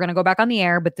 okay, we're going to go back on the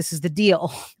air, but this is the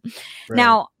deal. Right.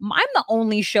 Now, I'm the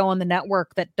only show on the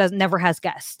network that never has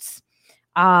guests.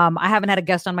 I haven't had a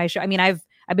guest on my show. I mean, I've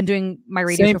been doing my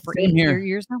radio show for 8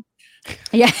 years now.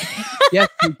 Yeah.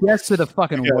 Yes, to the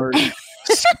fucking word.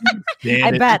 Damn I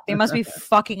it. bet they must be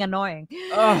fucking annoying.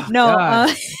 Oh, No,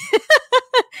 God.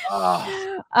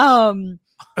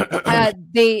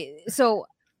 so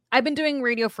I've been doing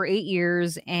radio for 8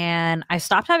 years and I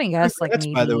stopped having guests like Congrats,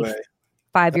 maybe by the way.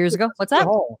 5 years ago. What's that?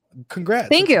 Oh, congrats.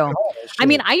 Thank That's you. good. Oh, I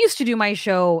mean, shit. I used to do my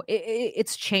show.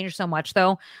 It's changed so much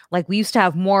though. Like we used to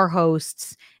have more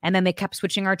hosts and then they kept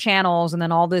switching our channels and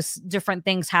then all this different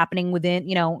things happening within,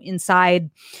 inside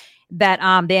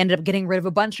that they ended up getting rid of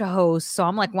a bunch of hosts. So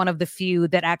I'm like one of the few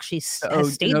that actually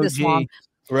has stayed this OG. long.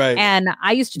 Right. And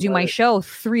I used to do my Right. show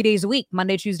 3 days a week,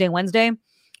 Monday, Tuesday, Wednesday.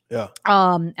 Yeah.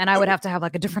 And I would have to have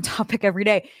like a different topic every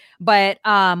day. But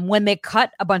when they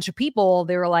cut a bunch of people,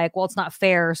 they were like, well, it's not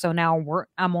fair. So now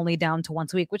I'm only down to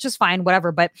once a week, which is fine,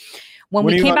 whatever. But when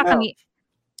When are we you came on back on now? the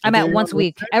I'm What day at are you once a on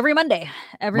week, Wednesday? every Monday.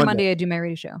 Every Monday. Monday I do my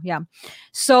radio show. Yeah.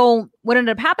 So what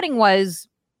ended up happening was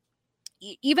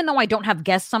even though I don't have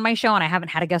guests on my show and I haven't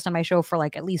had a guest on my show for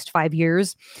like at least 5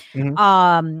 years,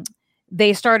 Mhm.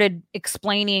 they started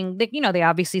explaining that, they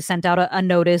obviously sent out a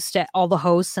notice to all the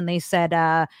hosts and they said,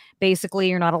 basically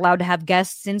you're not allowed to have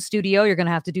guests in studio. You're going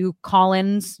to have to do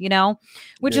call-ins,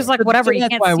 which is Yeah. like, But whatever. You that's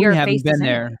can't why see we our haven't faces been anyway.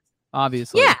 there,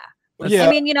 obviously. Yeah. Yeah. I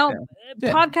mean, Yeah.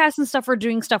 podcasts and stuff are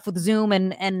doing stuff with Zoom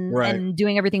and Right. and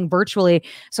doing everything virtually.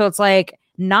 So it's like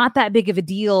not that big of a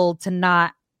deal to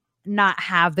not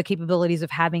have the capabilities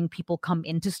of having people come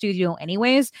into studio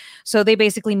anyways. So they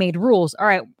basically made rules. All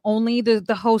right, only the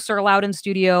hosts are allowed in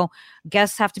studio.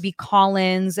 Guests have to be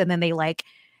call-ins, and then they like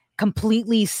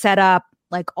completely set up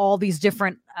like all these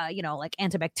different like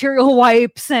antibacterial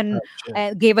wipes and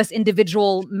shit. gave us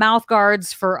individual mouth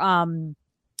guards for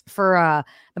the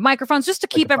microphones just to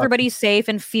keep the everybody safe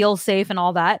and feel safe and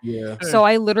all that. Yeah. So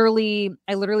I literally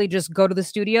just go to the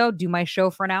studio, do my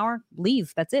show for an hour,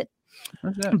 leave. That's it.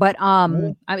 That's it. But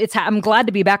I'm glad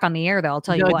to be back on the air though. I'll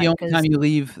tell I you feel what. like the only 'cause time you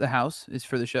leave the house is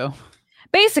for the show.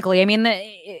 basically, I mean,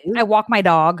 I walk my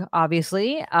dog,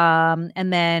 obviously,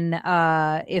 and then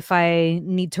if I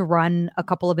need to run a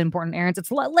couple of important errands,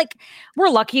 it's like we're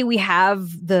lucky we have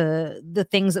the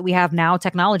things that we have now.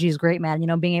 Technology is great, man.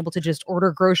 Being able to just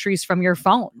order groceries from your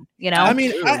phone. I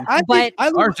mean, But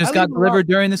Ours just got delivered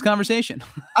during this conversation.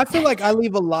 I feel like I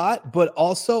leave a lot, but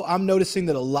also I'm noticing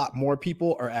that a lot more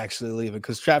people are actually leaving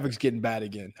because traffic's getting bad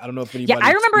again. I don't know if anybody. Yeah,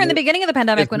 I remember in the beginning of the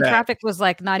pandemic It's when bad. traffic was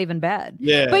like not even bad.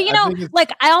 Yeah, But I think it's-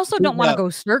 like I also don't want to up. go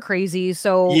stir crazy.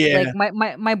 So Yeah. like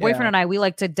my boyfriend Yeah. and I, we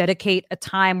like to dedicate a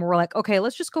time where we're like, okay,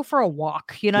 let's just go for a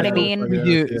walk. You know what I Yeah, mean? We yeah,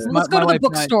 do. yeah. Let's go to the wife and I-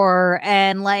 bookstore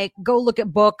and like go look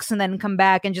at books and then come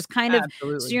back and just kind of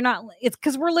Absolutely. so you're not it's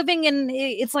because we're living in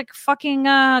it's like like fucking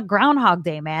Groundhog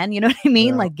Day, man. You know what I mean?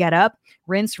 Yeah. Like get up,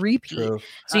 rinse, repeat. True.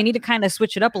 So you need to kind of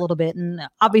switch it up a little bit. And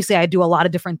obviously I do a lot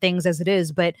of different things as it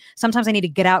is, but sometimes I need to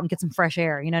get out and get some fresh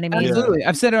air. You know what I mean? Absolutely.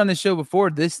 I've said it on the show before.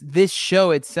 This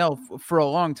show itself for a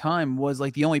long time was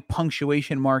like the only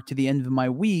punctuation mark to the end of my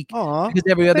week. Aw, Because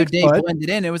every other thanks, day bud. blended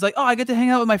in. It was like, oh, I get to hang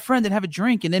out with my friend and have a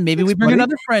drink, and then maybe we Thanks, bring buddy.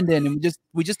 another friend in, and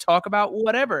we just talk about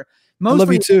whatever. I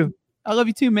love you too. I love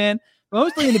you too, man.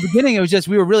 Mostly in the beginning, it was just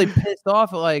we were really pissed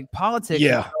off at like politics,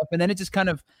 Yeah. and stuff, and then it just kind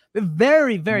of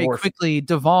very, very Morphed. quickly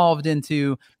devolved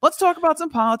into let's talk about some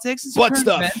politics and some Butt current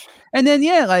stuff. events. And then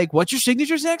like what's your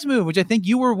signature sex move? Which I think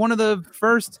you were one of the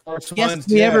first First guests ones,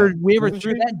 we yeah. ever Was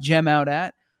threw she? that gem out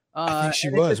at. I think she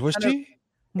and it was. just Was kind of- she?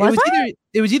 Was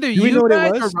It was either Do we you know what it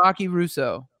guys or was? Rocky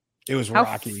Russo. It was How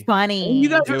Rocky. funny. You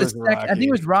guys It were the was second. I think Rocky.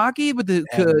 it was Rocky with the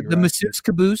Had to be Rocky. masseuse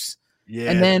caboose,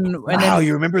 Yeah. and then Wow,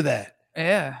 you remember that?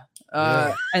 yeah.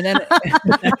 Yeah.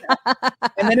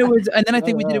 And then I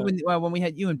think we did it when we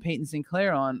had you and Peyton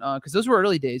Sinclair on because those were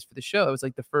early days for the show. It was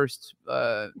like the first.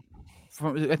 I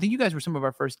think you guys were some of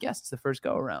our first guests the first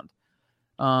go around.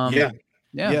 Yeah. yeah.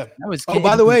 Yeah. That was. Oh,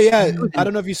 by the way, yeah, it was I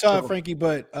don't know if you saw it, cool. Frankie,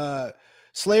 but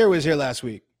Slayer was here last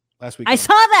week. I saw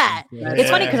that. Yeah.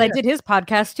 It's funny because I did his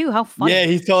podcast too. How funny. Yeah,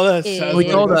 he told us. It's I was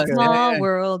He told like, us. okay. small Yeah.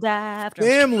 world after.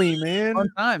 Family, man. Fun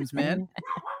times, man.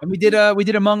 And we did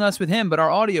Among Us with him, but our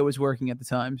audio was working at the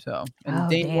time, so and Oh,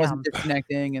 Dane wasn't damn.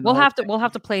 disconnecting. And We'll the whole have to thing. we'll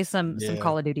have to play some Yeah.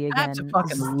 Call of Duty again.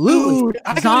 Absolutely. Dude, I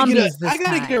gotta Zombies get this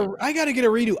I gotta get a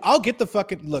redo. I'll get the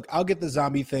fucking look. I'll get the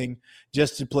zombie thing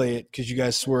just to play it because you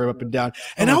guys swear up and down.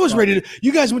 And I was ready to.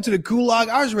 You guys went to the gulag.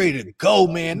 I was ready to go,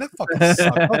 man. That fucking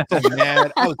sucked. I was so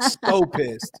mad. I was so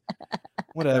pissed.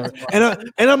 Whatever. And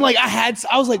I'm like, I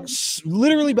was like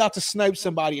literally about to snipe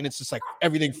somebody, and it's just like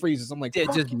everything freezes. I'm like, Yeah,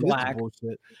 fuck just you, black.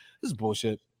 This is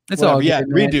bullshit. It's Whatever, all yeah, good,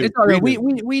 man. redo, It's all good.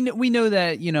 redo. We know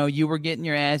that you were getting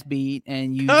your ass beat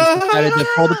and you just decided to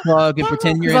pull the plug and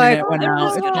pretend your internet went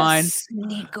out. It's fine.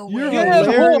 Sneak away. You're Yeah,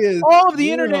 the hilarious. all of the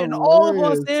You're internet and all of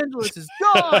Los hilarious. Angeles is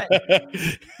gone.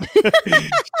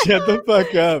 Shut the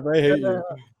fuck up. I hate you.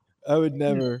 I would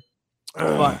never.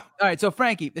 Fun. All right, so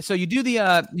Frankie, so you do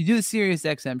the Sirius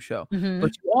XM show, Mhm.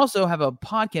 but you also have a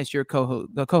podcast you're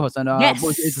co-host on. Yes.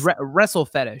 Which is Wrestle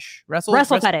Fetish. Wrestle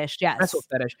Fetish, yes. Wrestle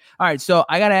Fetish. All right, so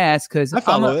I gotta ask because I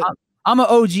follow it. I'm an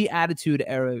OG Attitude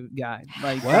Era guy.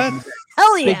 Like What?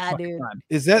 Hell big yeah, fucking dude. time.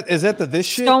 Is that the this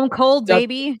shit? Stone Cold, So-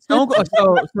 baby. Stone Cold,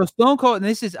 so Stone Cold, and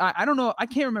this is I don't know, I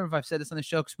can't remember if I've said this on the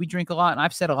show because we drink a lot, and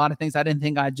I've said a lot of things I didn't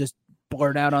think I'd just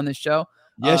blurt out on this show.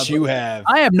 Yes, but you have.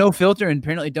 I have no filter and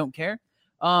apparently don't care.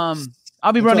 I'll be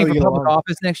That's running how for we get public along.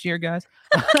 office next year, guys.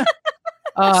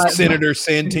 Senator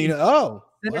Santina. Oh,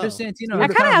 Senator wow. Santino.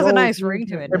 That it kind of has a rolls- nice ring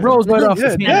to it. It rolls right off Yeah,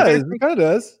 the it penis. does. It kind of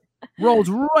does. Rolls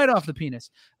right off the penis.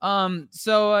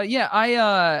 Yeah,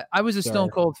 I was a Stone Sorry.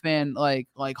 Cold fan, like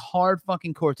hard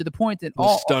fucking core to the point that The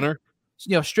all stunner.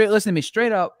 straight listen to me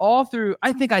straight up all through.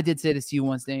 I think I did say this to you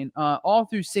once, Dane. All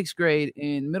through 6th grade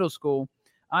in middle school,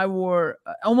 I wore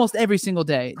almost every single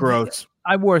day. Gross.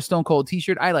 I wore a Stone Cold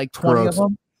T-shirt. I had like 20 Gross. of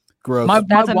them. Gross.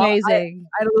 That's wa- amazing.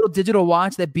 I had a little digital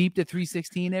watch that beeped at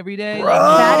 3:16 every day. Gross.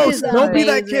 That is Don't be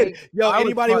that kid. amazing. Yo, I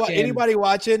would anybody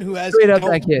watching who has Straight up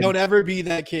that kid. don't ever be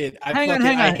that kid. Hang on.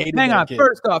 I hated Hang that on. kid.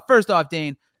 First off,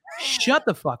 Dane, shut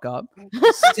the fuck up.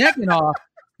 Second off,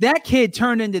 that kid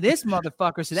turned into this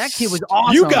motherfucker. So that kid was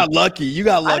awesome. You got lucky. You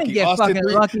got I lucky. didn't get Austin fucking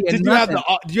 3 lucky. Did you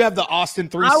have the Austin I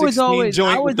 316 was always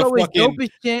joint with the fucking? dope as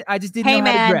shit. I just didn't Hey know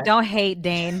how to man, dress. don't hate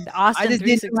Dane. The I Austin just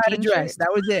didn't know how to 316 dress. shirt.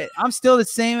 That was it. I'm still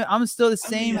the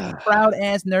same. yeah. Proud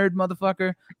ass nerd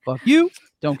motherfucker. Fuck you.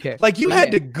 Don't care. Like you But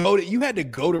had yeah. to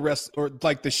go to rest or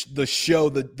like the show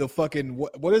the fucking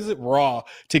what is it Raw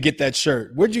to get that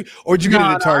shirt? Where'd you get it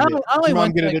at Target? I only Your mom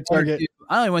went get to it like at Target.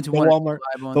 I only went to The one. Walmart.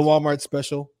 live The ones. Walmart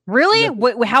special. Really?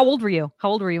 Yeah. How old were you? How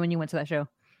old were you when you went to that show?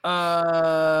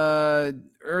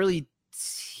 Early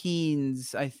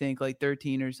teens, I think, like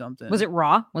 13 or something. Was it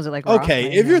Raw? Was it like Raw?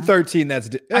 Okay, if you're 13, that's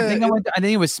I think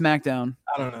it was SmackDown.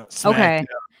 I don't know. Okay.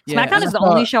 Yeah, SmackDown is the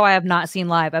only show I have not seen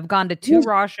live. I've gone to 2 Ooh.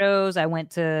 Raw shows. I went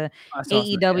to I saw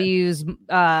SmackDown. AEW's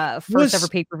Was- first ever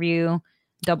pay-per-view,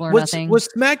 Double or Was Nothing.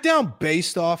 SmackDown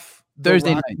based off the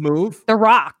Thursday Rock night. move? The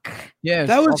Rock. Yeah,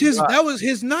 That was his. That That was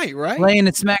his night, right? laying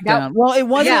at SmackDown. Well, it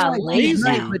wasn't Yeah, like laying his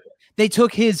night, down. but they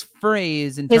took his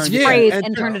phrase and His turned Yeah, phrase and-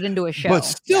 and turned it into a show. But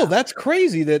still, that's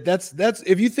crazy. That's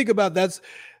if you think about that's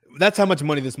how much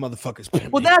money this motherfucker's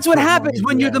spent. Well, that's what happens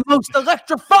when you're the most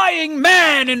electrifying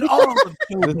man in all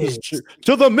of This is true.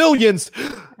 To the millions.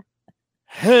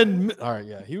 And all right,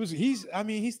 yeah, he's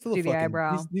still a Do the fucking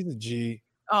eyebrow. he's a G.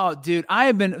 Oh, dude, I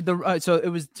have been so it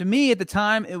was to me at the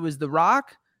time. It was The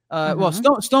Rock, Well,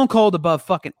 Stone Cold above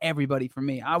fucking everybody for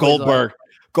me. I was Goldberg. Like,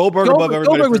 Goldberg above everybody.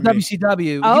 Goldberg was for me.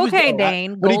 WCW. Okay,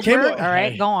 Dane. But he came Goldberg. to- All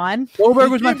right, go on.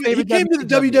 Goldberg was my He favorite. came to the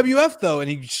WCW. WWF though,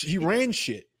 and he ran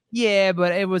shit. Yeah,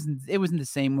 but it wasn't the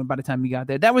same one by the time he got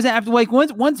there. That was after like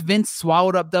once Vince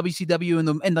swallowed up WCW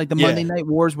and like the Monday Night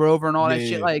Wars were over and all that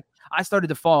shit. Yeah. Like I started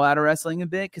to fall out of wrestling a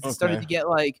bit because it started to get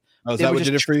like Oh, is they that were what did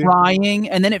it just for you? trying,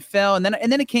 and then it fell, and then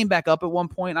it came back up at one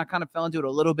point. And I kind of fell into it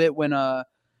a little bit when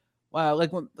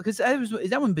because is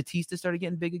that when Batista started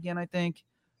getting big again? I think.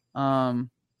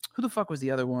 Who the fuck was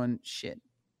the other one? Shit.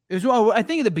 It was I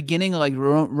think at the beginning of like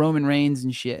Roman Reigns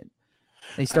and shit.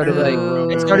 They started I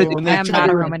I'm not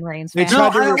a Roman Reigns fan. No,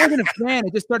 I wasn't a fan.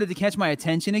 It just started to catch my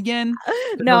attention again.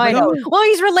 No, I know. Well,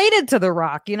 he's related to The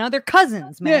Rock. You know, they're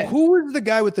cousins, man. Yeah. Who was the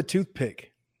guy with the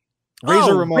toothpick?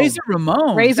 Razor Ramon. Razor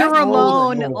Ramon. Razor That's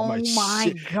Ramon. old. Oh My my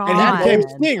shit. god. And he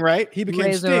became Sting, right? He became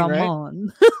Razor Sting, right?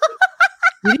 Ramon.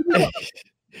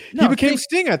 He became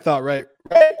Sting, I thought, right?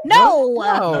 No.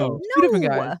 No. Two different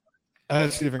guys.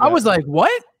 That's a different I guy. was like,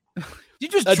 what? You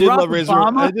just I did dropped love a Razor.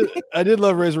 bomb on me? I did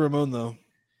love Razor Ramon though.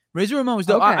 Razor Ramon was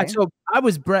dope. Okay. So I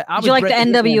was Brett. Did you like the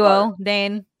NWO,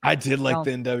 Dane? I did like Oh.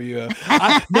 the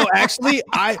NWO. No, actually,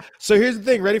 so here's the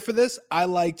thing. Ready for this? I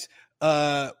liked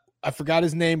I forgot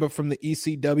his name, but from the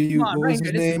ECW. Come on, What right was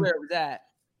here, his this is name? where it was at.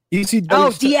 ECW. Oh,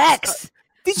 DX.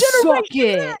 Suck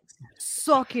Degeneration. it.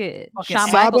 Suck it. Fucking Shawn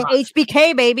Saba. Michaels,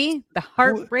 HBK, baby. The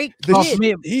Heartbreak The Oh, sh- for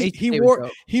me, he HBK was wore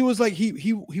dope. he was like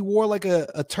he wore like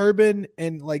a turban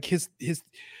and like his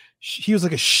he was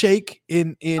like a shake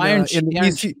in Iron Sheik, in Iron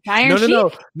EC. Iron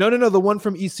No, the one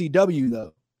from ECW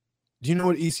though. Do you know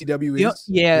what ECW The- is?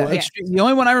 yeah, What? the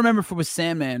only one I remember was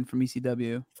Sandman from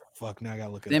ECW. Fuck, now I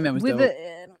gotta look at Sandman it. was With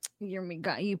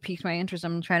dope. you piqued my interest.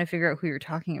 I'm trying to figure out who you're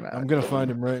talking about. I'm gonna find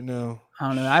him right now. I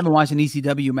don't know. I haven't watched an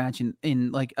ECW match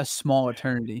in like a small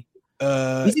eternity.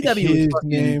 ECW was his fucking,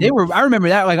 name- they were. I remember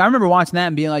that. Like I remember watching that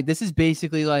and being like, "This is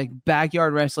basically like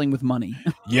backyard wrestling with money."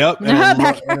 Yep.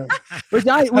 Which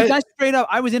I straight up,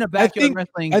 I was in a backyard think-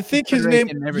 wrestling. I think his name-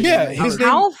 federation and everything. yeah, I his was- name-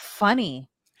 How funny.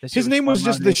 that shit His name was fun,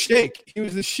 just the wasn't Sheik. He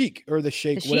was the Sheik or the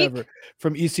Sheik, The Sheik? whatever,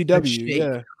 from ECW. Sheik.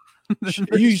 Yeah.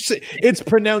 it? You say, it's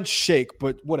pronounced Shake,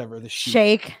 but whatever. The Sheik.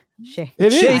 Shake. Shake.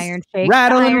 It is. Iron shake.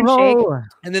 Rattle and Iron roll.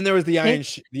 And then there was the Iron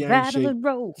the Iron Rattle Shake. and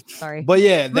roll. Sorry. But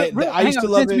yeah, I Hang used on, to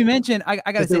love since we it. mentioned, I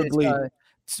gotta Because they say would this. bleed.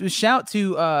 So shout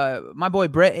to my boy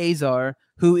Brett Azar,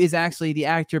 who is actually the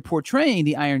actor portraying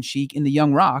the Iron Sheik in The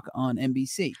Young Rock on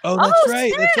NBC. Oh, that's Oh,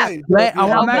 right. That's snap. right. Brett, Yeah.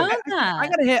 How I'm about at-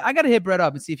 that? I gotta hit Brett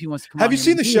up and see if he wants to come. Have on you here.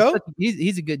 seen the show?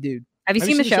 He's a good dude. Have you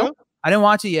seen the show? I didn't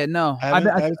watch it yet. No, I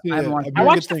haven't seen it. haven't watched I've it. I heard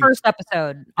watched good the things. first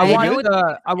episode. I know watched.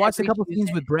 it's I watched a every couple scenes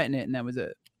Tuesday. with Brett in it, and that was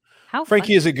it. How Frankie,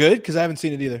 funny. is it good? Because I haven't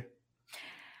seen it either.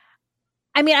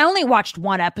 I mean, I only watched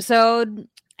one episode,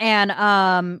 and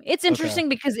it's interesting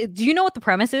because do you know what the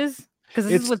premise is? Because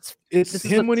this It's is what's It's This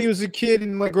is him what- when he was a kid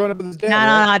and like growing up with his dad. no,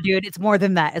 right? no, no, dude. It's more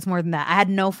than that. It's more than that. I had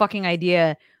no fucking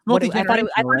idea. What I thought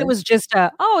Multi-generational, it was just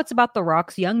it's about the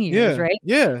Rock's young years, Yeah, right?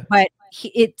 yeah. But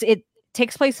it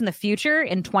takes place in the future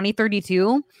in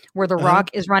 2032, where the Uh-huh. Rock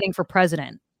is running for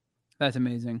president, That's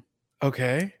amazing.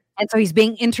 Okay. and so he's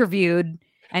being interviewed.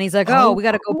 And he's like, Oh, we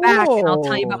got to go back and I'll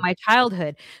tell you about cool. my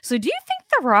childhood. So do you think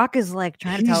The Rock is like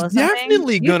trying to He's tell us something?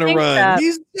 definitely Do you gonna think run. that-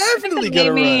 He's I think definitely that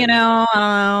gonna maybe, run. you know, I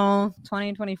don't know,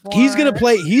 2024. He's gonna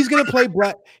play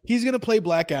Black. He's gonna play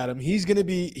Black Adam.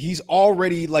 He's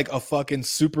already like a fucking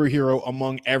superhero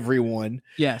among everyone,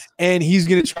 Yes, and he's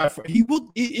gonna try. He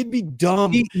will. It'd be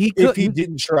dumb he if could. he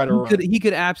didn't try to run. He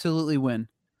could absolutely win.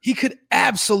 He could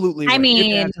absolutely. I win. He could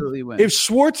mean, absolutely win. if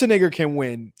Schwarzenegger can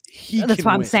win, he that's can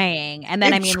what I'm win. saying. And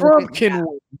then If I mean, Trump can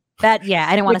win. that. Yeah,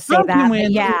 I didn't want to If say Trump can that. win,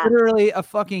 But yeah, literally a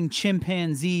fucking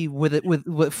chimpanzee with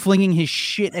flinging his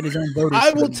shit at his own voters. I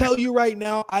will tell you right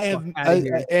now, I have, Fuck outta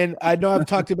here. and I know I've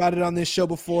talked about it on this show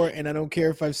before, and I don't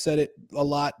care if I've said it a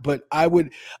lot, but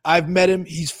I've met him.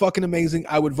 He's fucking amazing.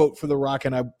 I would vote for The Rock,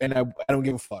 and I don't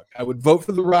give a fuck. I would vote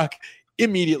for The Rock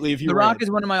immediately if he The ran. Rock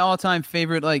is one of my all-time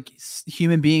favorite like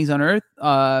human beings on earth.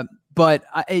 But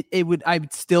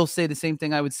I'd still say the same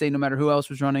thing I would say no matter who else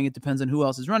was running. It depends on who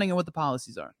else is running and what the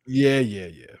policies are. Yeah.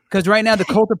 Because right now the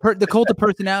cult of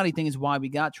personality thing is why we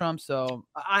got Trump. So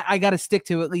I got to stick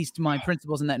to at least my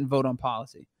principles in that and vote on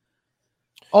policy.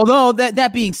 Although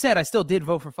that being said, I still did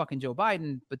vote for fucking Joe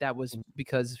Biden, but that was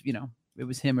because it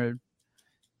was him or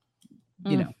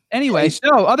Anyway,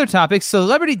 so other topics: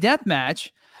 Celebrity Deathmatch.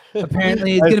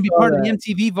 Apparently, it's I going to be saw part of that.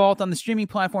 the MTV Vault on the streaming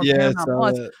platform Yeah, Paramount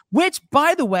Plus. Which,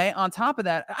 by the way, on top of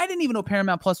that, I didn't even know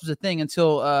Paramount Plus was a thing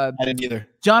until I didn't either.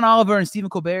 John Oliver and Stephen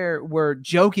Colbert were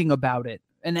joking about it.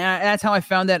 And that's how I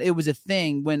found that it was a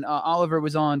thing when Oliver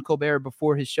was on Colbert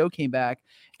before his show came back.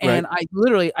 And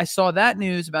I saw that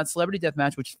news about Celebrity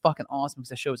Deathmatch, which is fucking awesome because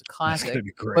that show is a classic.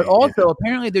 Great, but also,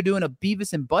 apparently, they're doing a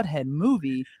Beavis and Butthead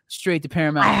movie straight to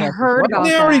Paramount. I heard about They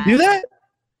that. already do that?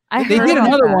 They did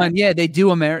another one. Yeah, they do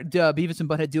Beavis and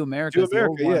Butthead Do America. Do is the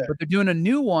old America, one, yeah. But they're doing a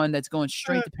new one that's going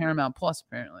straight to Paramount Plus,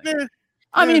 apparently. Yeah.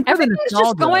 I mean, Everything's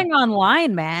just going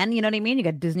online, man. You know what I mean? You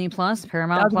got Disney Plus,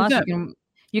 Paramount Plus. 100%.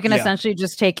 You can essentially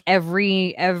just take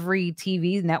every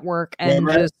TV network and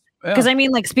just because I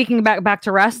mean, like speaking back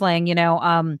to wrestling, you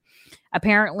know,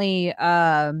 apparently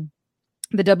the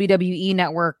WWE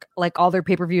network, like all their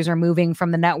pay-per-views are moving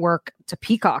from the network to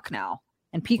Peacock now.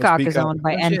 And Peacock is owned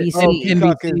by NBC.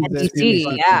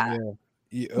 NBC, yeah.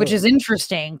 Which is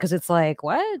interesting because it's like,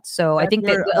 what? So I think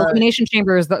that Elimination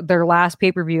Chamber is their last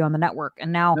pay-per-view on the network.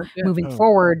 And now moving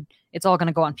forward, it's all going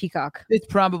to go on Peacock. It's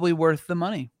probably worth the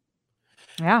money.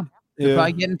 Yeah. They're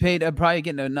probably getting paid, probably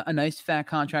getting a nice fat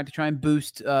contract to try and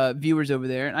boost viewers over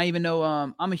there. And I even know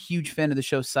I'm a huge fan of the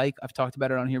show Psych. I've talked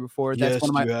about it on here before. That's one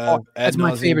of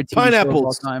my favorite TV shows of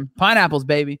all time. Pineapples,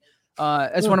 baby.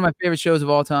 That's one of my favorite shows of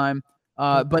all time.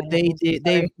 But they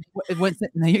went.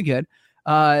 No, you're good.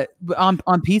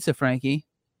 On pizza, Frankie.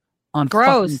 On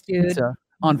gross, dude. Pizza,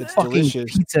 on fucking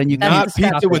delicious. pizza, and you not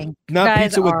can't pizza with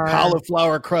pizza with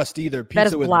cauliflower crust either.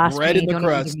 Pizza with bread in the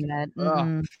crust.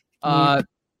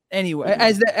 Anyway,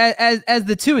 as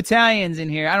the two Italians in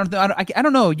here, I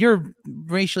don't know. You're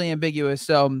racially ambiguous,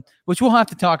 so which we'll have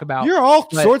to talk about. You're all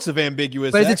sorts of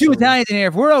ambiguous. But as the two Italians in here,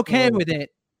 if we're okay with it,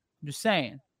 I'm just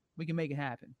saying we can make it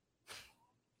happen.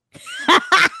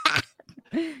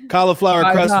 Cauliflower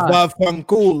crust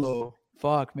vaffanculo.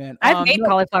 Fuck, man. I've made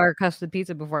cauliflower crusted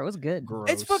pizza before. It was good. Gross.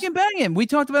 It's fucking banging. We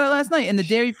talked about it last night. And the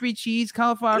dairy-free cheese,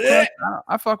 cauliflower crust,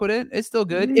 I fuck with it. It's still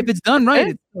good. If it's done right,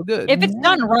 it's still good. If it's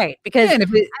done right. Because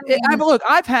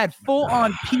I've had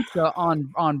full-on pizza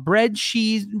on bread,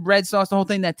 cheese, red sauce, the whole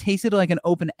thing that tasted like an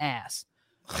open ass.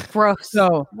 Gross.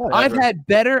 So I've had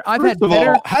better. How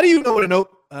do you know what an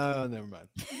open? Never mind.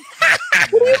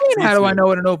 What do you mean? How do I know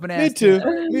what an open ass? Me too.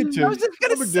 I was just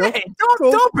gonna say,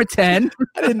 don't pretend.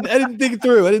 I didn't think it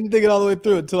through. I didn't think it all the way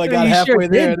through until I got halfway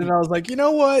there, and then I was like, you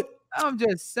know what? I'm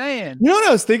just saying. You know what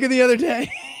I was thinking the other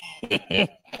day?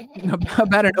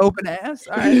 About an open ass?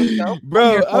 All right, let's go.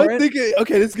 Bro, I was thinking,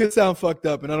 okay, this is gonna sound fucked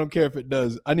up, and I don't care if it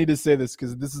does. I need to say this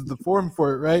because this is the forum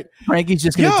for it, right? Frankie's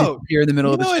just gonna disappear in the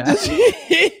middle of the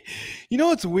chat. You know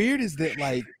what's weird is that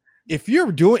like if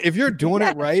you're doing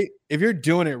it right,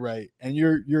 and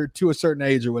you're to a certain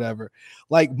age or whatever,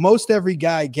 like most every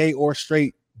guy, gay or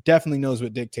straight, definitely knows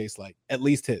what dick tastes like, at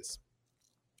least his.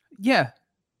 Yeah,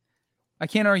 I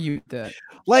can't argue with that.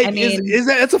 Like, I mean, is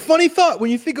that it's a funny thought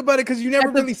when you think about it because you never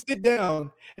really sit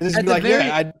down and just be like,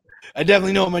 I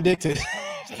definitely know what my dick tastes.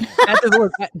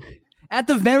 At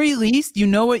the very least, you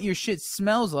know what your shit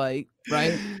smells like,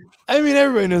 right? I mean,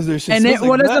 everybody knows their shit. And smells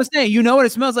what like I was saying, you know what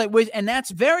it smells like, and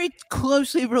that's very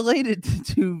closely related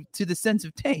to the sense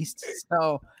of taste.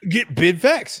 So get big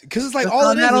facts because it's like all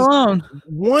on that alone.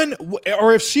 One,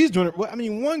 or if she's doing it, I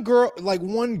mean, one girl, like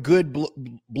one good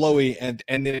blowy, and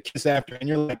then a kiss after, and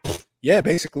you're like, yeah,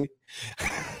 basically.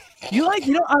 I'm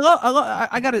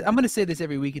gonna say this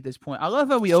every week at this point. I love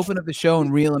how we open up the show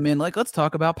and reel them in, like, let's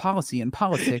talk about policy and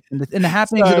politics and the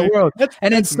happenings of the world.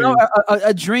 And then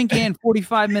a drink in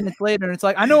 45 minutes later, and it's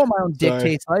like, I know what my own dick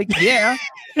tastes like. Yeah,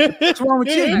 what's wrong with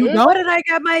you? You know? What did I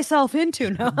get myself into?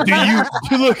 No. Do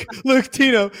you look,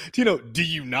 Tino? Do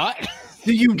you not?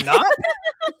 Do you not?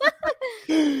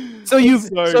 So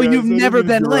you've never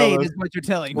been laid, is what you're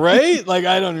telling me, right? Like,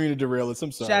 I don't mean to derail this.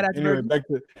 I'm sorry. Shout out anyway, back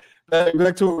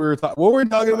to what we were talking. What were we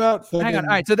talking about? Hang on. All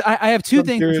right. So I have two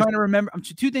things I'm trying to remember.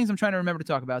 Two things I'm trying to remember to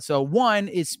talk about. So one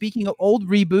is, speaking of old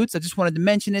reboots, I just wanted to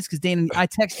mention this because Dana, I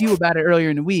texted you about it earlier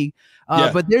in the week.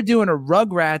 But they're doing a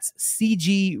Rugrats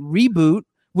CG reboot.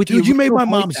 Dude, you made my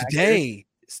mom's day.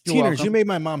 Teeners, you made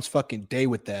my mom's fucking day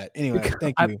with that. Anyway,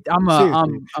 thank you.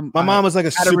 My mom was like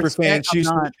a super fan.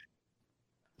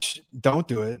 Don't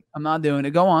do it. I'm not doing it.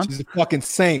 Go on. She's a fucking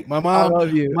saint. My mom. I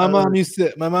love you. My mom used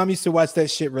to watch that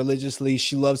shit religiously.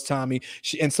 She loves Tommy.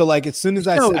 And so like as soon as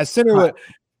I sent her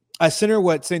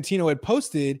what Santino had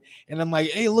posted, and I'm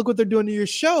like, hey, look what they're doing to your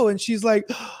show. And she's like,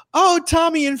 oh,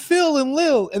 Tommy and Phil and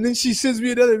Lil. And then she sends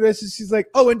me another message. She's like,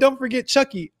 oh, and don't forget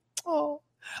Chucky. Oh,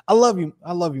 I love you,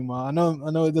 Ma. I know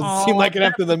it doesn't seem like it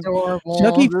after the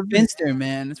Chucky Finster,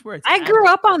 man. That's where it's I grew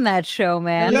up on that show,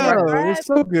 man. Yeah, it was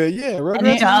so good. Yeah,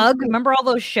 and Doug, remember all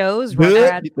those shows? Old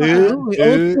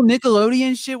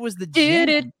Nickelodeon shit was the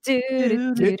jam.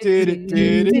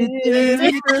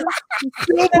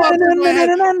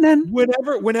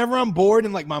 Whenever I'm bored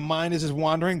and like my mind is just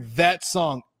wandering, that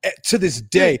song to this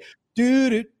day.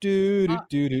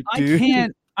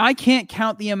 I can't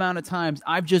count the amount of times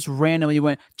I've just randomly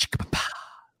went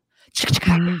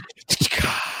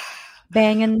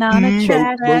Banging on a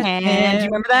trash can. Do you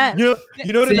remember that? You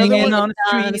know what another Singing one? on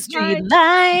On the street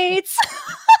lights.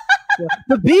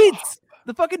 the beats,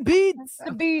 the fucking beats. The I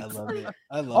beats. love it.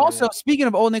 I love Also, it. speaking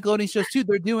of old Nickelodeon shows too,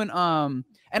 they're doing I'm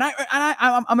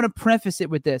gonna preface it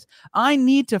with this. I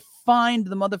need to find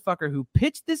the motherfucker who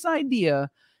pitched this idea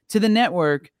to the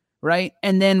network, right?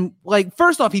 And then, like,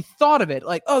 first off, he thought of it,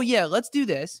 like, oh yeah, let's do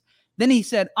this. Then he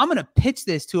said, I'm gonna pitch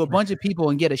this to a bunch of people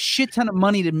and get a shit ton of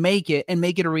money to make it and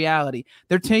make it a reality.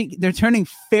 They're turning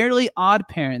Fairly Odd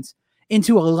Parents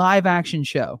into a live action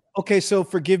show. Okay, so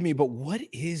forgive me, but what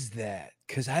is that?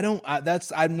 Because I'm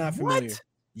not familiar. What?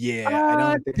 Yeah, I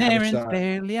don't think I ever Parents, saw it.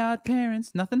 Fairly Odd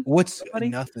Parents, nothing. What's Buddy?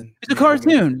 nothing? It's a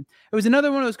cartoon. It was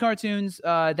another one of those cartoons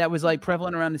that was like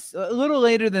prevalent around this, a little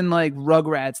later than like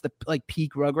Rugrats, the like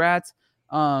peak Rugrats.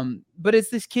 But it's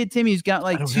this kid Timmy who's got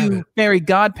like don't have two it. fairy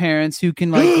godparents who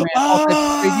can like grant all types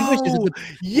of crazy wishes. Oh, With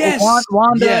yes,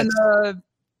 Wanda yes. and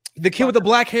The kid with the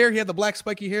black hair, he had the black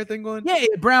spiky hair thing going. yeah,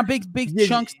 brown big Yeah,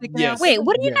 chunks sticking yes. out. Wait,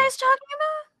 what are you Yeah. guys talking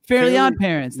about? Fairly Fairly- Odd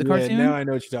Parents, the Yeah, cartoon. now I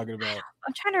know what you're talking about.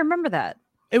 I'm trying to remember that.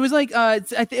 It was like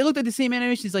it looked like the same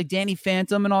animation as like Danny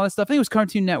Phantom and all that stuff. I think it was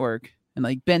Cartoon Network and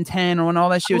like Ben 10 and all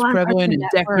that shit was Oh, on prevalent, Cartoon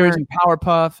and Dexter's and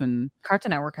Powerpuff and Cartoon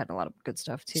Network had a lot of good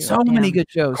stuff too. so many Damn.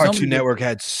 good shows. so Cartoon many Network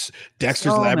had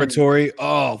Dexter's So many. Laboratory.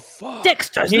 Oh fuck!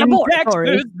 Dexter's good-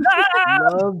 Laboratory.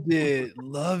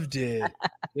 Loved it.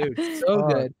 Dude, so Fuck.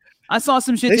 good. I saw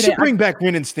some shit They today. should bring back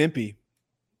Ren and Stimpy.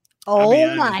 Oh I'll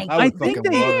be my honest. god. I would I think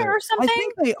fucking they love Or it. something? I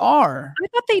think they are. I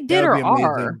thought they did That or would be amazing.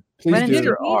 are. Please Ren and do. Did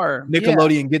or are. Yeah.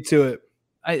 Nickelodeon, get to it.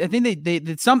 I think they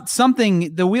did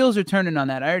something. The wheels are turning on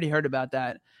that. I already heard about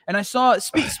that. And I saw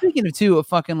speaking of two of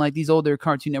fucking like these older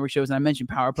Cartoon Network shows, and I mentioned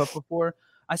Powerpuff before.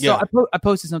 I saw I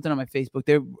posted something on my Facebook.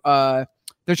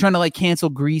 They're trying to like cancel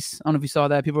Grease. I don't know if you saw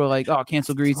that. People were like, "Oh,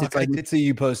 cancel Grease." Fuck, It's like I did see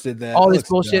you posted that. all That this looks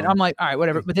bullshit. dumb. I'm like, all right,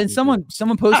 whatever. But then Stupid.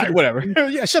 someone All posted right, whatever.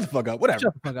 Yeah, shut the fuck up. Whatever.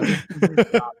 Shut the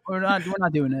fuck up. we're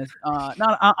not doing this.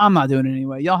 I'm not doing it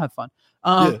anyway. Y'all have fun.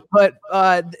 But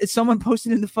someone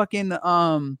posted in the fucking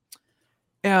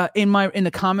in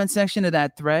the comment section of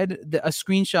that thread a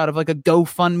screenshot of like a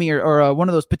GoFundMe or one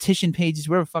of those petition pages,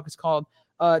 whatever the fuck it's called,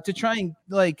 to try and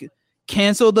like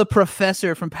cancel the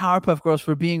professor from Powerpuff Girls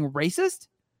for being racist.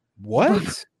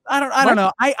 What? I don't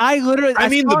know. I literally I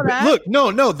mean, saw that. look,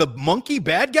 no, the monkey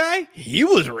bad guy, he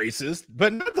was racist,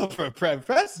 but not the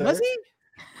professor. Was he?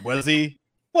 Was he?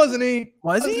 Wasn't he?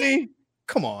 Was Wasn't he?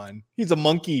 Come on, he's a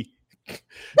monkey.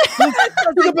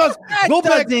 That Go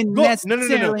back. doesn't No.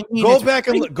 necessarily mean Go it's back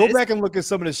and look. Go racist. back and look at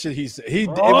some of the shit he's. He.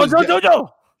 Oh, Jojo.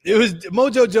 It was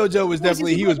Mojo Jojo was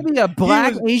definitely he was supposed to be a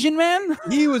black was- Asian man.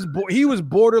 he was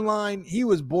borderline. He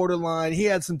was borderline. He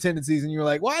had some tendencies, and you're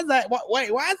like, why is that? Why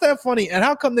is that funny? And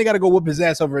how come they got to go whoop his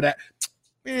ass over that?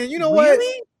 Man, you know what?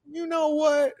 Really? You know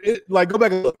what? Like, go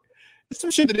back and look. It's some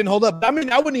shit that didn't hold up. I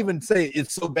mean, I wouldn't even say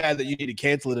it's so bad that you need to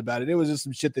cancel it about it. It was just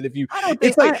some shit that if you, I don't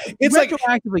it's think like it's like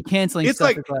retroactively canceling. it's stuff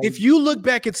like is like if you look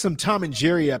back at some Tom and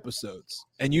Jerry episodes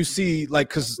and you see like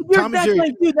because Tom and that's Jerry,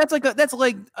 like, dude,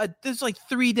 that's like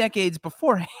 3 decades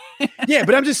before. yeah,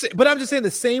 but I'm just saying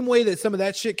the same way that some of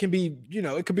that shit can be, you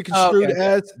know, it could be construed Okay.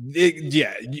 as,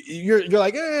 you're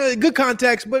like good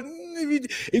context, but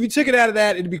if you took it out of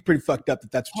that, it'd be pretty fucked up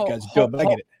that that's what you guys are doing. But I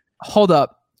get it. Hold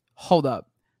up. Hold on.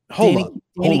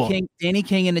 Danny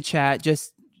King in the chat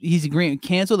he's agreeing.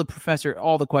 Cancel the professor.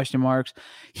 All the question marks.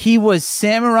 He was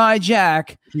Samurai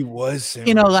Jack He was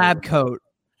in a Samurai lab Jack. coat.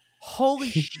 Holy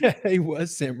shit! Yeah, he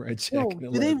was Samurai Jack. Yo, in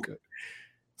a do they- lab coat.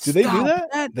 Did they do Stop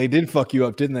that? They did fuck you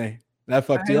up, didn't they? That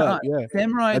fucked you up. Yeah,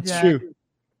 Samurai that's Jack. true.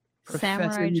 Samurai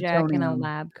Professor Jack in a Utonium.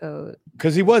 lab coat.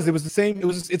 Because it was the same.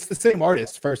 It's the same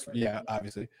artist first. Yeah,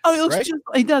 obviously. Oh, he looks Right? just.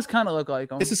 He does kind of look like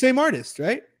him. It's the same artist,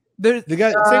 right? There's The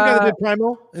guy, same guy that did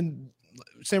Primal and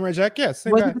Samurai Jack. Yeah,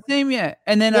 same was guy. it the same? Yeah.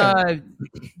 And then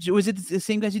Yeah. was it the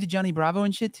same guys who did Johnny Bravo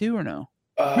and shit too, or no?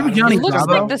 I Remember don't Johnny know. It looks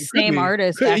Bravo? like the It could same be.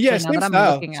 artist. Could- Actually, yeah, now same that I'm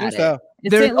style. looking Same at style. it,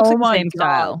 There- it looks oh like the my same God,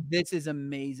 style. this is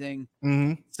amazing.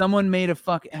 Mhm. Someone made a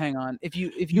hang on. If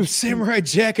you You Samurai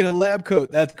Jack in a lab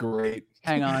coat. That's great.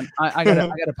 hang on, I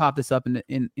gotta pop this up in the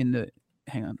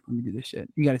hang on. Let me do this shit.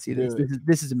 You gotta see this. Do it.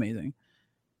 This is amazing.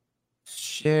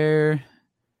 Share.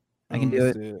 I can do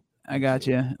it. I got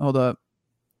you. Hold up.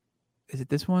 Is it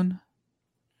this one?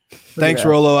 Look at Thanks, that.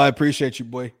 Rolo. I appreciate you,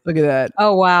 boy. Look at that.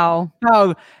 Oh wow!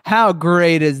 How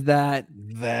great is that?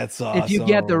 That's awesome. If you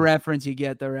get the reference, you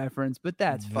get the reference. But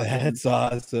that's fucking. That's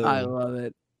awesome. I love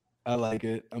it. I like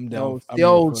it. I'm The down. old, I'm the here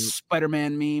old for it.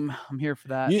 Spider-Man meme. I'm here for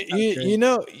that. That's great.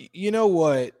 You know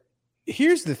what?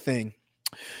 Here's the thing.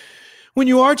 when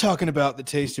you are talking about the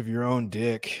taste of your own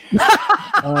dick,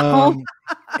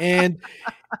 and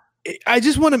I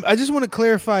just want to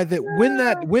clarify that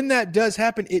when that does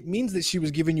happen, it means that she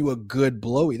was giving you a good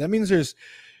blowy. That means there's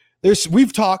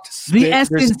we've talked spit, the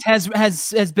essence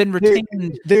has been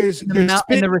retained. There's in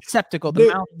the receptacle, the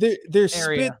mouth. There's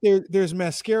area. spit. There's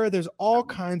mascara. There's all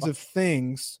kinds of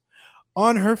things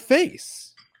on her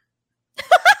face,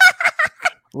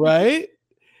 right?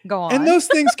 Go on. And those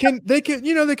things they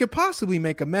could possibly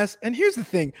make a mess. And here's the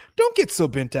thing: don't get so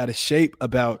bent out of shape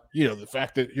about the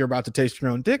fact that you're about to taste your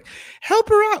own dick. Help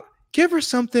her out. Give her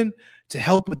something to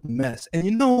help with the mess. And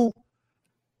you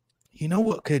know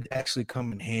what could actually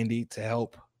come in handy to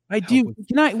help.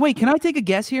 Can I take a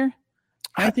guess here?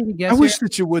 Can I take a guess? I wish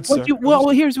that you would, sir. Well,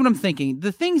 here's what I'm thinking.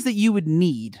 The things that you would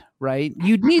need, right?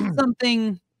 You'd need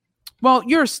something. Well,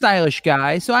 you're a stylish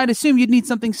guy, so I'd assume you'd need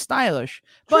something stylish.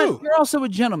 But True. you're also a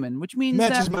gentleman, which means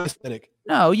matches my aesthetic.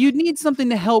 No, you'd need something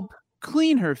to help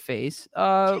clean her face,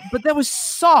 but that was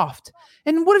soft.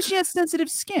 And what if she has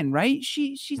sensitive skin, right?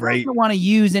 She's not going to want to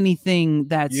use anything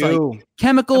that's like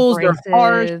chemicals or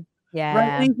harsh.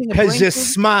 Yeah. Right? Because you're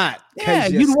smart. Yeah,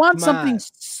 you'd want something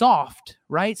soft,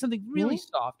 right? Something really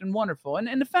soft and wonderful.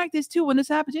 And the fact is, too, when this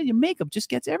happens, your makeup just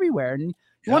gets everywhere. And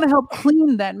you want to help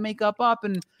clean that makeup up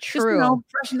and just,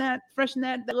 freshen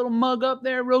that little mug up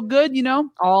there real good,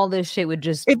 All this shit would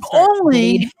just if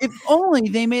only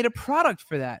they made a product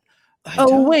for that.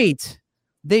 Wait,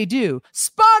 they do.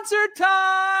 Sponsor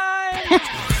time.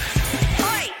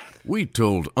 We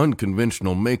told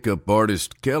unconventional makeup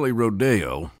artist Kelly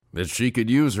Rodeo that she could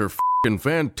use her f***ing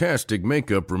fantastic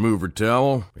makeup remover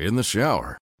towel in the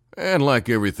shower. And like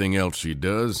everything else she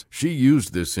does, she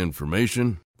used this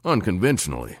information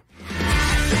unconventionally.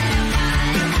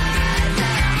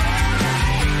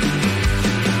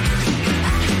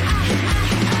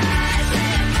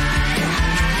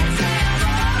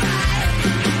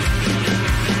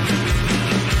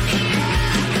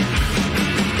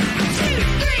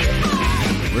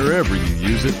 Wherever you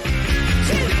use it,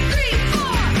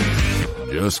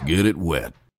 just get it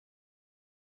wet.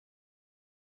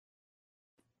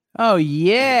 Oh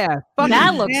yeah,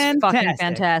 that looks fucking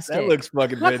fantastic. That looks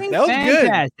fucking good. Fucking That was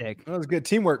fantastic. good. That was good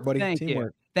teamwork, buddy. Thank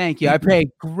you. I pray.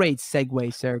 Great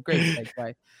segue, sir. Great segue.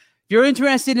 If you're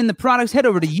interested in the products, head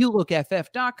over to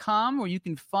yoolookff.com where you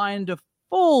can find a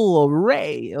full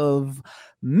array of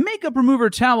makeup remover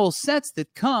towel sets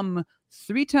that come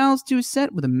 3 towels to a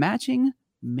set with a matching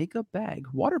makeup bag,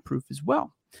 waterproof as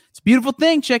well. It's a beautiful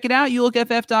thing. Check it out,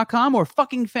 yoolookff.com or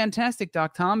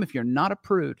fuckingfantastic.com if you're not a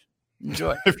prude.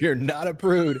 Enjoy. If you're not a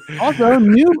prude. Also,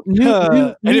 new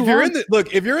and if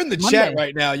you're in the Monday. chat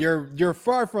right now, you're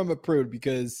far from a prude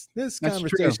because this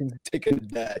conversation is taking a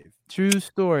dive. True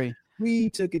story. We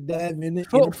took a dive in it.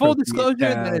 Full disclosure,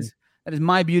 that is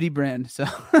my beauty brand. So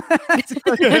check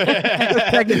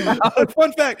it out.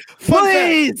 Fun fact.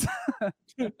 Please.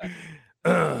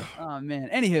 Oh man.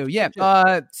 Anywho, yeah.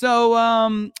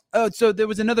 So there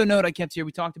was another note I kept here.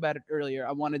 We talked about it earlier.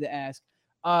 I wanted to ask,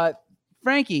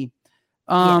 Frankie.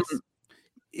 Yes.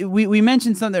 We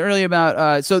mentioned something earlier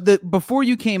about before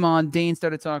you came on, Dane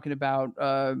started talking about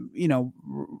the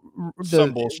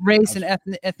race and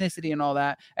ethnicity and all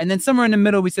that, and then somewhere in the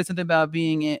middle we said something about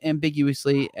being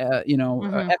ambiguously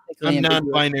ethnically I'm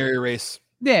non-binary race.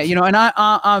 Yeah,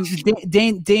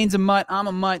 and Dane's a mutt. I'm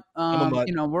a mutt. I'm a mutt.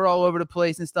 We're all over the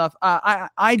place and stuff.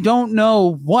 I don't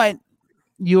know what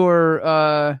your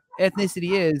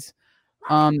ethnicity is.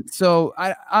 So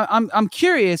I'm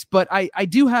curious, but I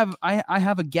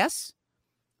have a guess.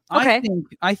 Okay.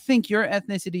 I think your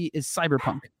ethnicity is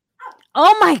cyberpunk.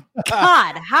 Oh my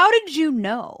God. How did you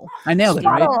know? I nailed it,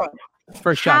 right?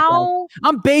 First shot. How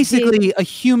I'm basically a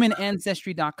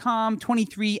humanancestry.com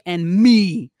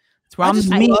 23andMe. That's where I'm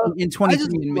me in 23andMe. I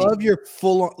just love your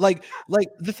full on, like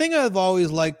the thing I've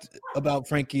always liked about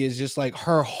Frankie is just like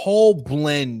her whole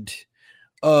blend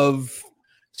of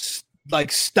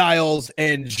like styles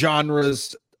and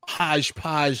genres,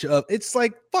 hodgepodge of it's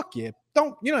like fuck yeah.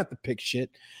 You don't have to pick shit.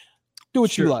 Do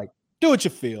what you like. Do what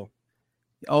you feel.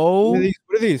 Oh, what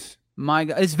are these? My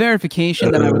God, it's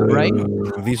verification that I was right.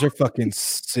 These are fucking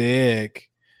sick.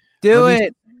 Do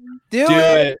it.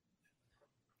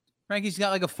 Frankie's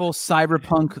got like a full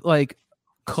cyberpunk like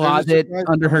closet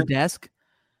under her desk.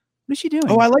 What is she doing?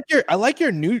 Oh, I like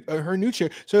her new chair.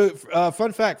 So,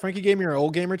 fun fact: Frankie gave me her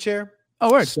old gamer chair.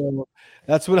 Oh, word. So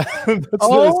that's what.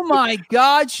 My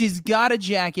God, she's got a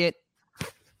jacket.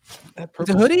 It's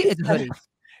a hoodie. It's a hoodie.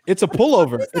 It's a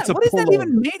pullover. What is that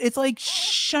even made? It's like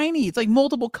shiny. It's like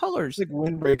multiple colors. It's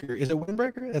like windbreaker. Is it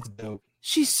windbreaker? That's dope.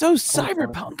 She's so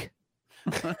cyberpunk.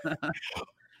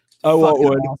 I want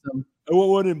one. Awesome. I want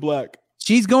one in black.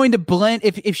 She's going to blend.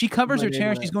 If she covers her Blend chair,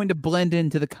 into she's that. going to blend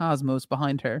into the cosmos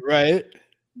behind her. Right.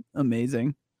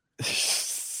 Amazing.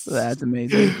 That's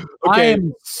amazing. I Okay.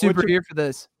 am super What's your- here for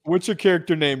this. What's your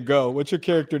character name? Go. What's your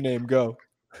character name? Go.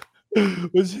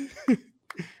 What's-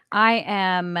 I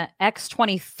am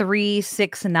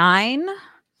X2369.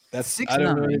 That's I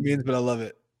don't know what 6'9". it means, but I love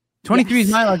it. 23 is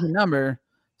Yes. my lucky number,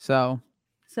 so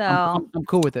So I'm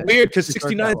cool with it. Weird because Just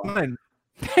worked 69 is out well. mine.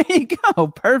 There you go.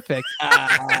 Perfect.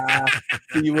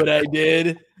 See what I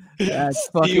did? That's See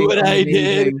fucking what I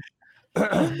did?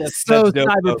 amazing. That's So dope, though.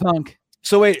 cyberpunk.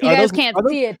 So wait, you are guys those, can't are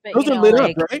those, see it, but those you are know, lit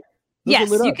like, up, right? Those are yes,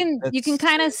 lit you up. can That's-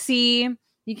 kind of see.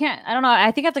 You can't. I don't know. I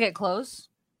think I have to get close.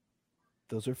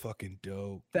 Those are fucking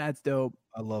dope. That's dope.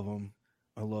 I love them.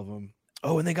 I love them.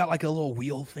 Oh, and they got like a little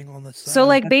wheel thing on the side. So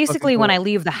like That's basically, fucking when I cool.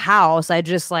 leave the house, I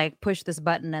just like push this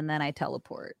button and then I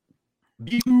teleport.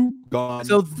 You gone.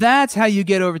 So that's how you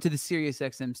get over to the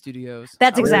SiriusXM studios.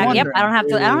 That's I was exactly. Yep. wondering. I don't have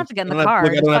to. I don't have to get in the car.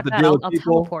 I don't have Fuck to that. deal with I'll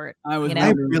people. teleport. I was you know? I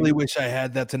wondering. really wish I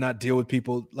had that to not deal with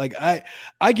people. Like I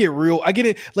get real. I get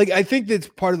it. Like I think that's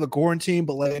part of the quarantine,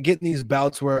 but like I get in these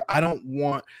bouts where I don't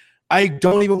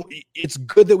even. It's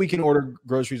good that we can order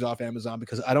groceries off Amazon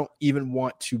because I don't even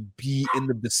want to be in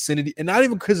the vicinity, and not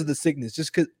even because of the sickness,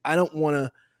 just because I don't want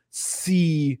to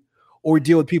see or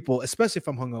deal with people, especially if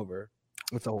I'm hungover.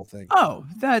 That's the whole thing. Oh,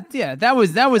 that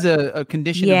was a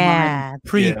condition Yeah. of mine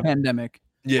pre-pandemic.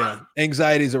 Yeah,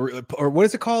 anxiety is or what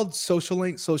is it called? Social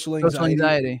anxiety. Social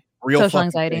anxiety. Real Social fucking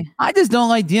anxiety. thing. I just don't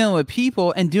like dealing with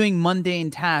people and doing mundane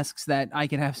tasks that I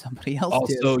can have somebody else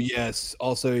Also do. yes.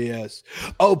 Also yes.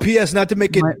 Oh, P.S. Not to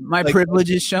make it My like-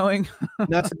 privilege is showing.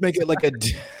 not to make it like a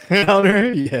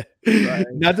downer. Yeah. Right.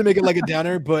 Not to make it like a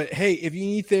downer, but hey, if you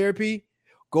need therapy,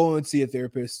 go and see a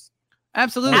therapist.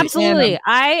 Absolutely. Absolutely.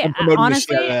 I'm promoting the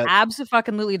Honestly, shit out of that.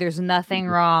 absolutely. There's nothing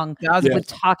wrong Yeah. with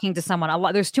talking to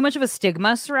someone. There's too much of a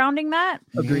stigma surrounding that.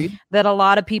 Agreed. That a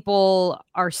lot of people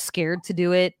are scared to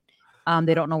do it.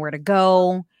 They don't know where to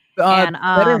go. And,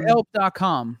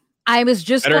 BetterHelp.com. I was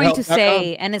just going to BetterHelp.com.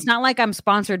 say, and it's not like I'm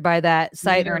sponsored by that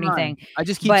site or Neither am I. anything. I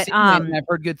just keep But, seeing it and I've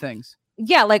heard good things.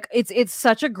 Yeah, like it's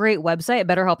such a great website,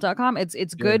 BetterHelp.com.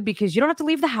 It's good because you don't have to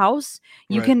leave the house.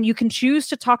 You Right. can choose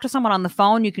to talk to someone on the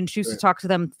phone. You can choose to Right. talk to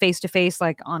them face to face,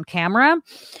 like on camera.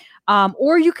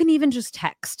 Or you can even just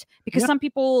text because Yeah. some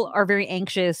people are very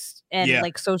anxious and Yeah.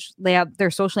 like they're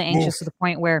socially anxious to the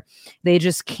point where they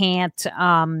just can't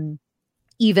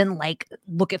even like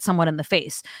look at someone in the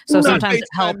face. So Do not sometimes it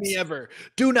FaceTime helps. me ever.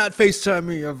 Do not FaceTime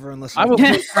me ever unless I will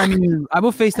FaceTime you. I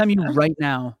will FaceTime you right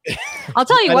now. I'll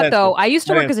tell you That what though, answer. I used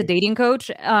to That work as a answer. dating coach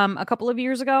a couple of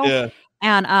years ago. Yeah.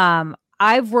 And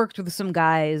I've worked with some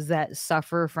guys that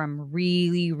suffer from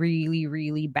really, really,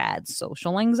 really bad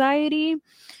social anxiety.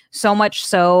 So much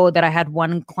so that I had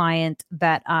one client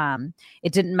that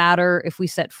it didn't matter if we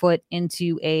set foot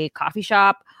into a coffee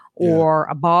shop or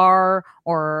a bar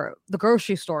or the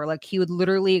grocery store. Like he would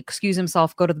literally excuse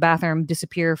himself, go to the bathroom,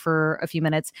 disappear for a few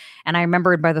minutes. And I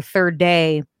remembered by the third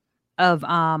day of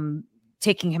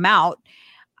taking him out,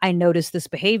 I noticed this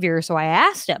behavior. So I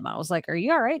asked him, I was like, "Are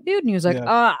you all right, dude?" And he was like,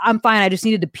 "I'm fine. I just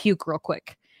needed to puke real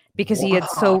quick," because he had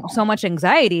so much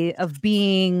anxiety of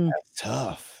being That's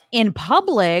tough. in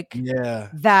public Yeah.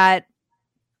 that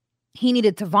he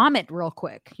needed to vomit real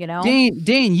quick, you know?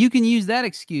 Dane, you can use that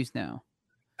excuse now.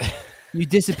 You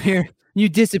disappear. You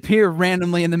disappear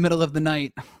randomly in the middle of the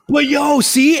night. But yo,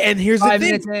 see, and here's the 5 thing.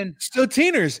 minutes in. So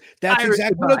Teeners, that's Irish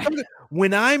exactly what I'm goodbye. talking about.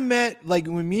 When I met, like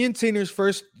when me and Teeners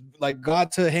first like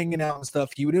got to hanging out and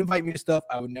stuff, he would invite me to stuff.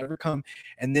 I would never come.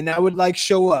 And then I would like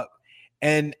show up.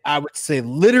 And I would say,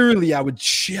 literally, I would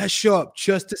just show up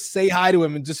just to say hi to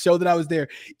him and just show that I was there.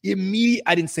 Immediately,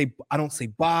 I don't say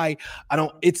bye.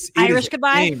 It Irish is a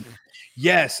goodbye? thing.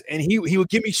 Yes. And he would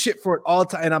give me shit for it all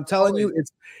the time. And I'm telling you,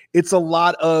 it's a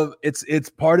lot of it's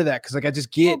part of that. Cause like I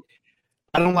just get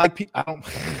I don't like people. I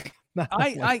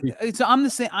don't So I'm the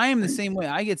same. I am the same way.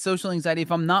 I get social anxiety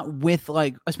if I'm not with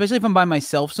like, especially if I'm by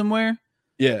myself somewhere.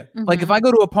 yeah. Like if I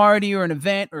go to a party or an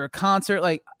event or a concert,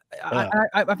 like Yeah.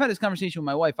 I've had this conversation with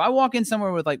my wife. I walk in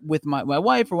somewhere with my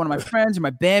wife or one of my friends or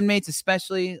my bandmates,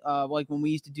 especially like when we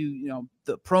used to do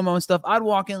the promo and stuff. I'd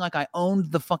walk in like I owned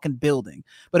the fucking building.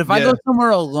 But if I go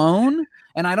somewhere alone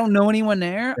and I don't know anyone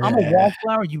there, I'm a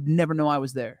wallflower. You'd never know I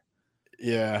was there.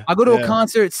 Yeah. I'll go to a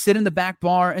concert, sit in the back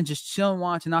bar, and just chill and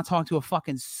watch and not talk to a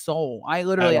fucking soul. I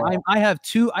literally, I have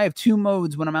two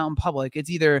modes when I'm out in public. It's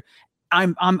either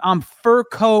I'm fur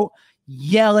coat,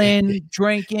 yelling,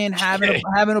 drinking,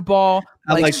 having a ball,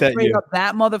 I like that straight you. up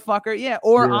that motherfucker,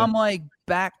 or Yeah. I'm like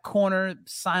back corner,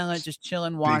 silent, just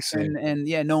chilling, watching, same. and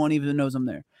yeah, no one even knows I'm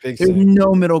there. Big There's same.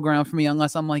 no middle ground for me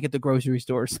unless I'm like at the grocery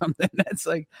store or something. That's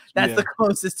Yeah. the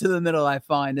closest to the middle I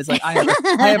find. It's like I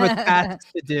have a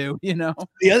task to do, you know.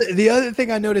 The other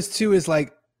thing I noticed too is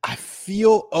like I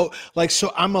feel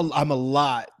so I'm a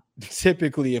lot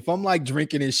typically if I'm like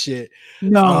drinking and shit.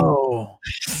 No,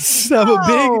 I'm a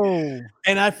big,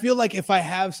 and I feel like if I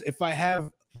have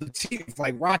the team,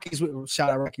 like Rocky's with, shout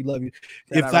out Rocky, love you.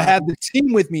 If I have the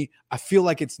team with me, I feel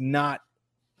like it's not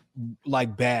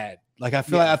like bad. Like I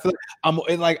feel like I'm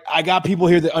like I got people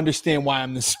here that understand why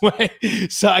I'm this way,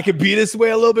 so I could be this way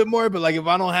a little bit more. But like if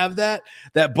I don't have that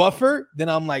buffer, then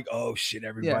I'm like, oh shit,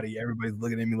 everybody's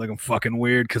looking at me like I'm fucking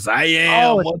weird because I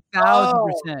am.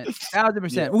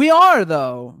 1,000%. We are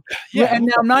though. Yeah, and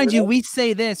now mind you, we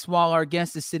say this while our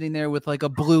guest is sitting there with like a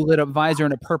blue lit up visor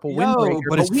and a purple windbreaker.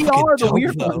 But we are the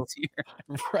weird ones here,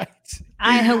 right?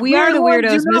 We are the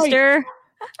weirdos, Mister.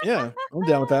 Yeah, I'm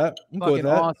down with that. I'm good with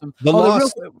that. Awesome. The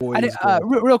Lost Boys.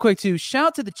 Real quick too. Shout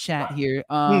out to the chat here.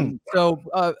 So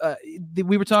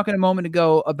we were talking a moment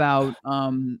ago about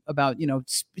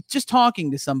just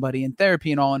talking to somebody in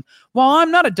therapy and all. And while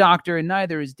I'm not a doctor and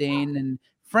neither is Dane, and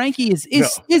Frankie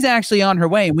is actually on her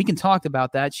way, and we can talk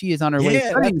about that. She is on her way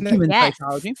studying human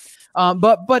psychology.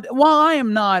 But while I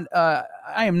am not, I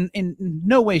am in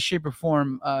no way, shape, or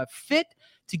form fit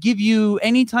to give you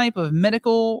any type of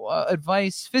medical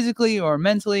advice, physically or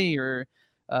mentally or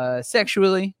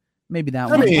sexually. Maybe that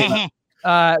one.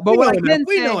 But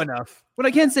what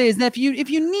I can say is that if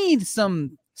you need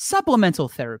some supplemental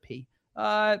therapy,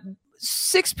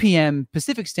 6 p.m.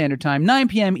 Pacific Standard Time, 9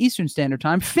 p.m. Eastern Standard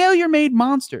Time, Failure Made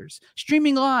Monsters,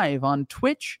 streaming live on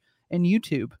Twitch and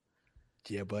YouTube.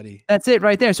 Yeah, buddy. That's it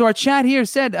right there. So our chat here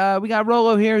said, we got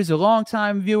Rolo here. He's a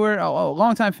longtime viewer, a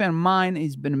longtime fan of mine.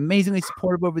 He's been amazingly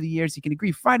supportive over the years. He can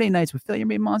agree Friday nights with Failure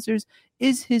Made Monsters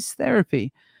is his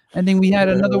therapy. And then we had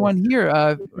another one here,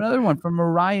 another one from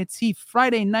Mariah T.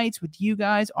 Friday nights with you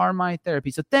guys are my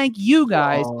therapy. So thank you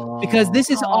guys, because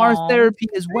this is our therapy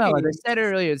as well. As I said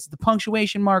earlier, it's the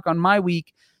punctuation mark on my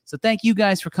week. So thank you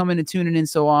guys for coming and tuning in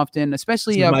so often,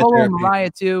 especially Rolo and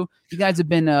Mariah too. You guys have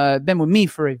been with me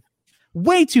for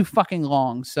way too fucking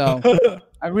long. So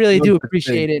I really do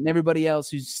appreciate it. And everybody else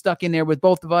who's stuck in there with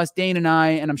both of us, Dane and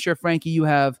I, and I'm sure, Frankie, you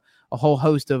have a whole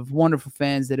host of wonderful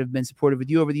fans that have been supportive with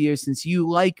you over the years. Since you,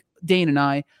 like Dane and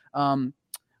I,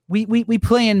 we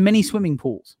play in many swimming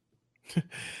pools.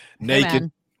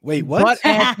 Naked. Wait, what?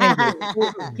 I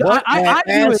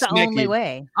do It's the only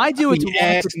way. I do it to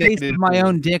wash the taste of my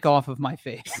own dick off of my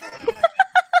face.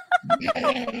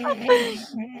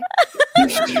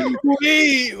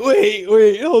 wait,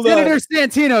 hold Senator on.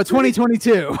 Santino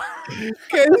 2022.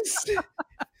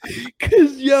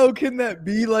 Cause can that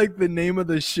be like the name of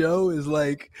the show? Is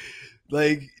like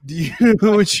do you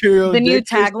know what your The new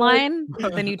tagline?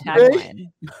 The new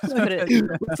tagline.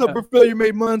 What's up for Failure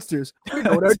Made Monsters? We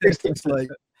know what our dick looks like.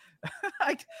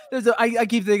 I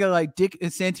keep thinking like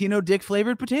Santino dick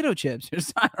flavored potato chips.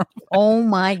 Oh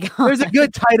my god! There's a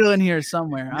good title in here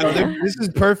somewhere. This is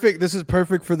perfect. This is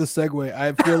perfect for the segue.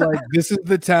 I feel like this is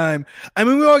the time. I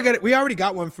mean, we already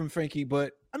got one from Frankie,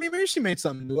 but I mean, maybe she made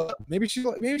something new up. Maybe she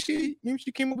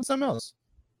came up with something else.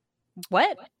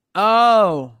 What?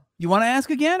 Oh, you want to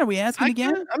ask again? Are we asking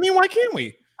again? I mean, why can't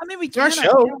we? I mean, we it's our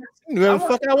show. Do whatever the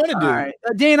fuck I want to do. All right.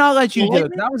 Dane, I'll let you do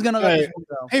it. I was gonna let you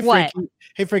go.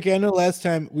 Hey Frankie, I know last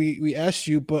time we asked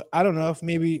you, but I don't know if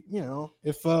maybe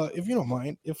if you don't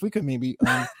mind, if we could maybe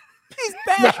He's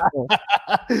bashful.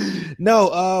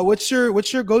 No, what's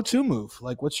your go-to move?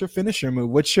 Like, what's your finisher move?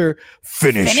 What's your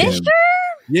finisher?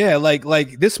 Yeah, like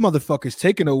this motherfucker's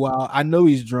taking a while. I know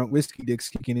he's drunk. Whiskey dick's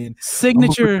kicking in.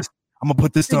 Signature. I'm gonna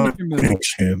put this on.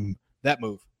 Finish him. That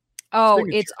move. Oh,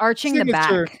 Signature. it's arching the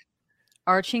back.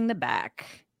 Arching the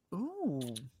back. Ooh.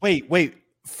 Wait.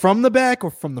 From the back or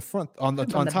from the front? On the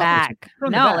top. Back.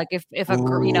 No, like if a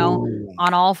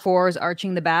on all fours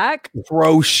arching the back.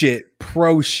 Pro shit.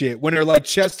 When her like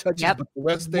chest touches, but the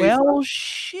rest stays. Well,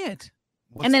 shit.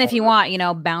 And then if you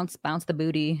want, bounce the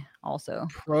booty also.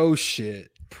 Pro shit.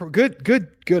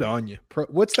 Good on you.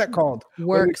 What's that called?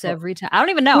 Works every time. I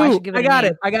don't even know. Ooh, I should give it.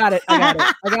 I got it.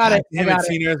 Damn it,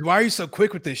 Tina. Why are you so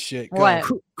quick with this shit? Go. What?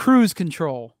 Cruise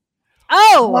control.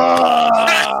 Oh,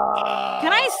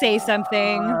 can I say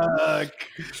something?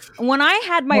 When I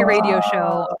had my radio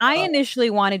show, I initially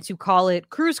wanted to call it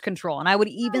Cruise Control, and I would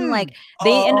even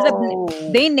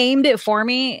they named it for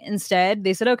me instead.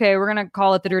 They said, okay, we're going to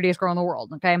call it The Dirtiest Girl in the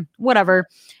World. Okay, whatever.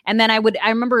 And then I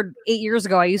remember 8 years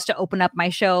ago, I used to open up my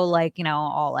show, like,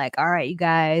 all like, all right, you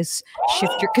guys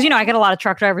shift your, because, I get a lot of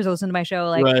truck drivers that listen to my show,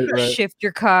 like, shift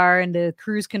your car into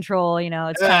cruise control.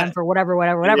 It's time for whatever.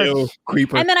 Yo,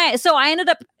 creeper. And then I ended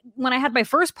up, when I had my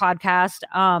first podcast,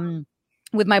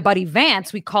 with my buddy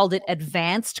Vance, we called it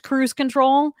Advanced Cruise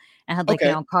Control, and had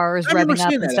cars revving up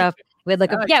and stuff. We had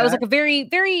like it was like a very,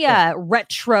 very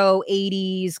retro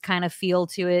 80s kind of feel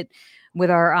to it with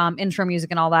our intro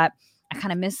music and all that. I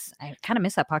kind of miss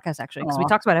that podcast actually, because we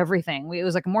talked about everything. It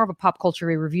was like more of a pop culture.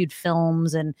 We reviewed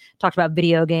films and talked about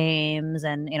video games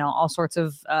and all sorts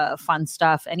of fun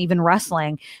stuff, and even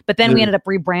wrestling. But then we ended up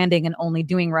rebranding and only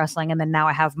doing wrestling. And then now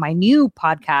I have my new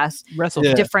podcast,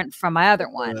 different from my other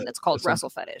one. That's called Wrestle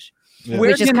Fetish,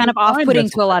 which is kind of off-putting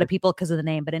to a lot of people because of the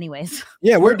name. But anyways,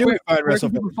 where do we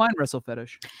find Wrestle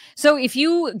Fetish? So if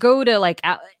you go to like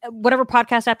whatever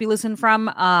podcast app you listen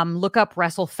from, look up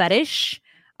Wrestle Fetish.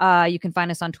 You can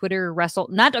find us on Twitter,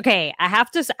 I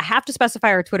have to specify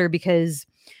our Twitter because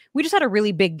we just had a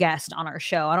really big guest on our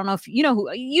show. I don't know if you know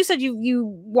who. You said you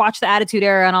watched the Attitude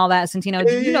Era and all that, Santino.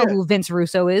 You know who Vince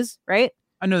Russo is, right?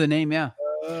 I know the name, yeah.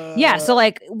 Yeah, so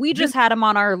like we just had him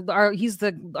on our he's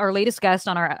our latest guest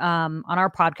on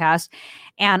our podcast,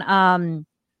 and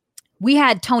we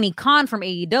had Tony Khan from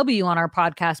AEW on our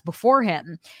podcast before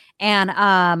him,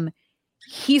 and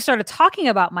he started talking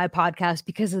about my podcast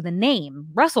because of the name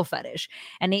Wrestle Fetish.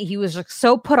 And he was like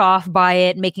so put off by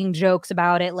it, making jokes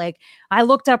about it. Like, I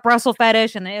looked up Wrestle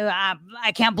Fetish and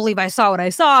I can't believe I saw what I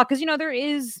saw. Cause there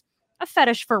is a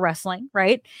fetish for wrestling,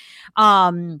 right?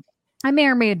 I may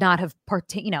or may not have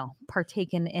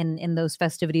partaken in those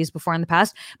festivities before in the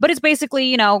past, but it's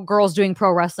basically, girls doing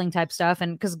pro wrestling type stuff.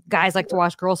 And cause guys like to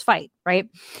watch girls fight, right?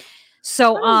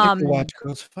 So,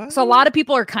 so a lot of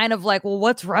people are kind of like, well,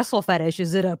 what's Wrestle Fetish?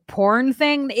 Is it a porn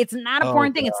thing? It's not a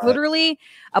porn thing. It's literally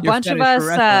a bunch of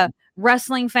us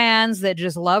wrestling fans that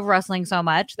just love wrestling so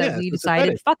much that we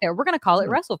decided, fuck it, we're going to call it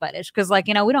Wrestle Fetish. Cause we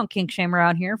don't kink shame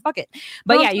around here. Fuck it.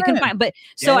 But you can find,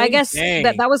 so I guess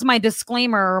that was my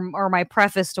disclaimer or my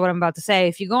preface to what I'm about to say.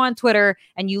 If you go on Twitter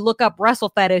and you look up Wrestle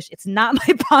Fetish, it's not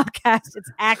my podcast. It's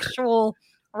actual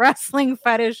Wrestling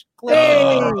Fetish.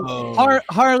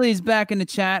 Harley's back in the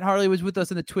chat. Harley was with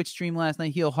us in the Twitch stream last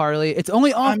night. Heel Harley. It's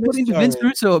only off-putting to Vince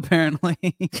Russo, apparently.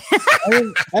 I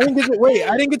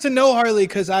didn't get to know Harley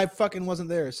because I fucking wasn't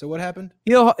there. So what happened?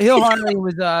 Heel Harley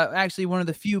was actually one of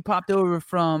the few popped over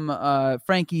from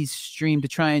Frankie's stream to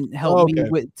try and help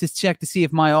me to check to see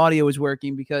if my audio was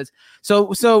working. Because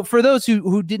so for those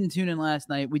who didn't tune in last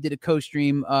night, we did a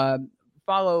co-stream.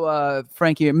 Follow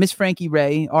Frankie, Miss Frankie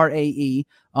Ray, RAE,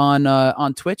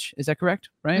 on Twitch. Is that correct?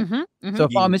 Right. So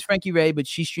follow Miss Frankie Ray, but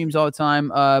she streams all the time.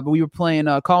 But we were playing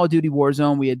Call of Duty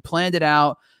Warzone. We had planned it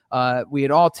out. We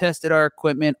had all tested our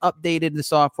equipment, updated the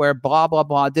software, blah blah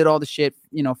blah. Did all the shit.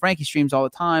 Frankie streams all the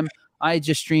time. I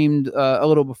just streamed a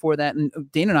little before that, and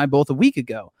Dana and I both a week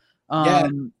ago.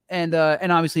 And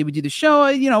obviously we do the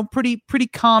show, pretty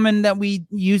common that we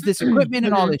use this equipment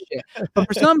and all this shit. But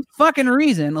for some fucking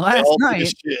reason, last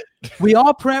night we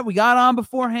all prepped, we got on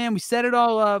beforehand, we set it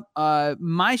all up.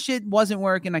 My shit wasn't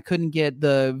working. I couldn't get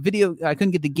the video, I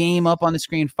couldn't get the game up on the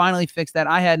screen. Finally fixed that.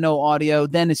 I had no audio.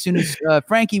 Then as soon as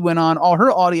Frankie went on, all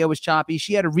her audio was choppy.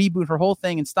 She had to reboot her whole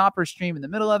thing and stop her stream in the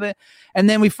middle of it. And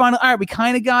then we finally, all right, we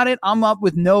kind of got it. I'm up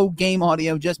with no game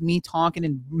audio, just me talking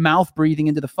and mouth breathing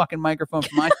into the fucking microphone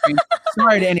from my stream.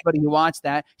 Sorry to anybody who watched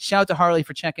that. Shout out to Harley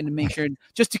for checking to make sure,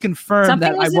 just to confirm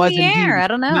something that was I wasn't in the air. I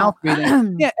don't know. Mouth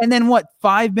breathing. Yeah, and then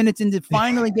 5 minutes into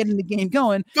finally getting the game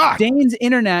going, Dane's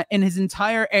internet in his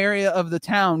entire area of the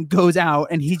town goes out,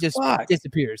 and he just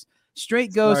disappears.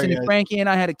 Straight ghost. And Frankie and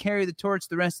I had to carry the torch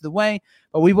the rest of the way,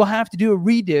 but we will have to do a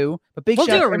redo. But big shout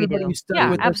out to everybody who stuck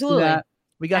with us through that.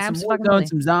 We got some Warzone,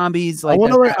 some zombies. Like I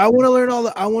want to learn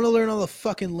all the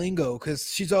fucking lingo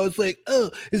because she's always like,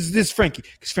 "Oh, is this Frankie?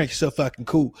 Because Frankie's so fucking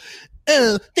cool."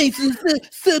 Oh, thanks for the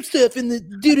sub stuff and the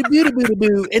doo boo boo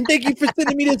boo, and thank you for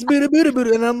sending me this boo boo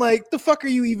boo. And I'm like, the fuck are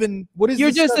you even? What is?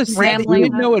 You're just a rambling. You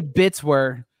didn't know what bits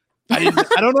were. I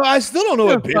don't know. I still don't know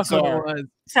what bits are.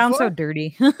 Sounds so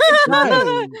dirty. You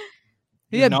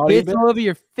had bits all over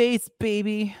your face,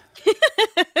 baby.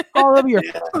 All over your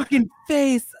fucking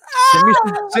face.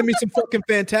 Send me some fucking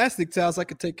Fantastic towels. I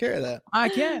could take care of that. I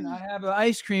can. I have an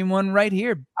ice cream one right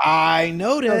here. I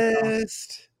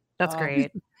noticed. That's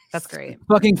great. That's great.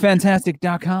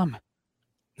 Fuckingfantastic.com.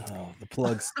 Oh, the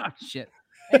plugs. Oh, shit.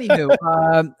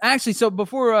 Anywho, actually, so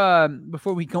before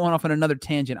we go off on another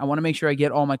tangent, I want to make sure I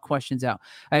get all my questions out.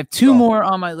 I have two more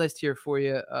on my list here for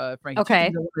you, Frank. Okay.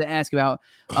 Two things I wanted to ask about.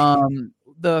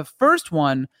 The first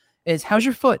one is, how's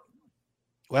your foot?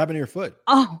 What happened to your foot?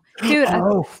 Oh, dude.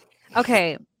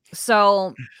 Okay.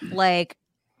 So, like,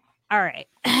 all right.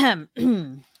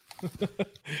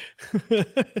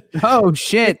 Oh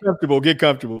shit! Get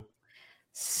comfortable.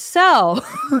 So,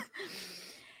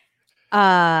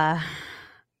 I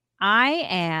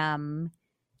am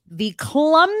the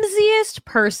clumsiest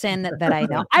person that I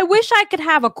know. I wish I could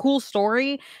have a cool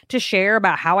story to share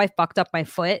about how I fucked up my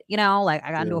foot. You know, like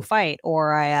I got into a fight,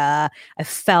 or I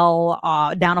fell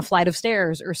down a flight of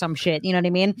stairs, or some shit. You know what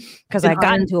I mean? Because I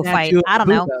got into a fight. I don't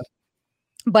know.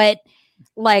 But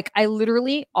like, I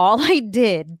literally, all I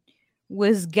did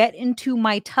was get into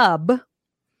my tub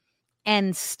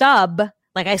and stub.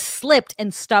 Like, I slipped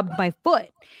and stubbed my foot,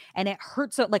 and it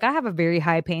hurt. So, like, I have a very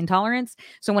high pain tolerance.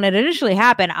 So when it initially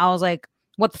happened, I was like,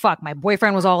 what the fuck? My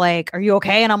boyfriend was all like, are you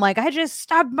okay? And I'm like, I just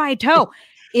stubbed my toe.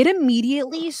 It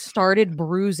immediately started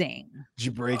bruising. Did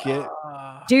you break it?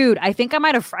 Dude, I think I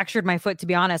might have fractured my foot, to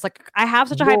be honest. Like, I have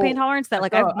such a high pain tolerance that,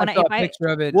 like, I saw a picture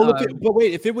of it. Well, but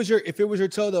wait, if it was your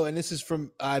toe though, and this is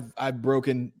from I've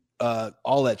broken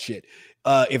all that shit.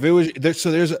 If it was there,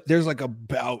 so there's like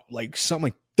about like something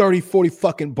like 30, 40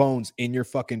 fucking bones in your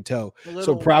fucking toe.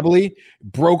 So probably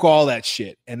broke all that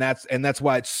shit. And that's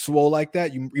why it's swole like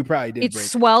that. You probably did. It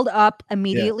swelled up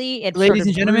immediately. It Ladies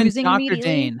and gentlemen, bruising Dr.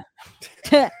 Dane.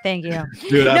 Thank you.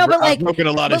 Dude, No, but like, I've broken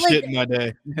a lot of shit in my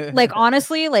day. Like,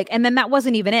 honestly, like, and then that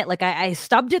wasn't even it. Like, I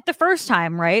stubbed it the first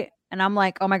time, right? And I'm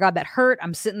like, oh my God, that hurt.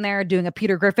 I'm sitting there doing a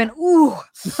Peter Griffin. Ooh.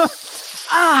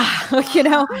 You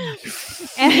know?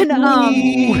 And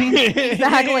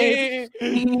exactly.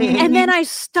 And then I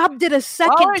stubbed it a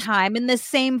second time in the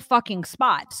same fucking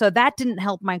spot. So that didn't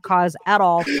help my cause at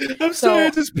all. I'm sorry, I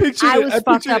just pictured I was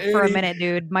fucked up Annie, for a minute,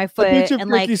 dude. My foot, and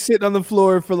like sitting on the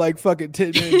floor for like fucking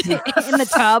 10 minutes in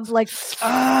the tub, like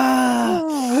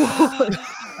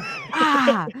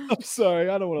I'm sorry,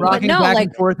 I don't want to rocking back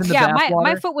and forth in the bathwater.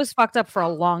 my foot was fucked up for a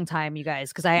long time, you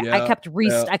guys, because I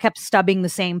kept stubbing the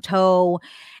same toe,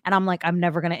 and I'm like, I'm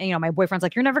never gonna, you know, my boyfriend's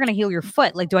like, you're never gonna heal your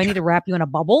foot. Like, do I need to wrap you in a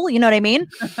bubble? You know what I mean?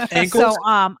 Ankles? So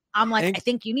I'm like, I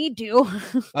think you need to.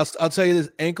 I'll tell you this: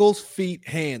 ankles, feet,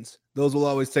 hands. Those will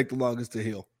always take the longest to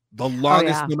heal. The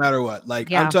longest, no matter what.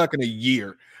 Like, I'm talking a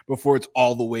year before it's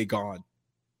all the way gone.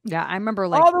 Yeah, I remember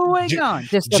like all the way gone.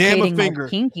 Dislocating my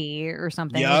pinky or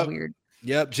something. It was weird.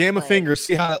 Yep, jam a finger.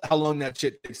 See how long that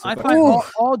shit takes. I find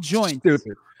all joints.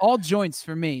 Stupid. All joints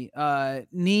for me.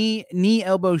 Knee,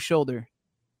 elbow, shoulder.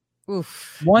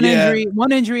 Oof. One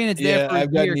injury, and it's there for I've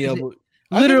a year. got knee, elbow.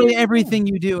 Literally everything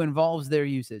you do involves their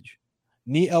usage.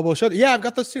 Knee, elbow, shoulder. Yeah, I've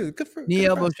got those too. Good for knee,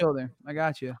 elbow, shoulder. I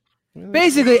got you.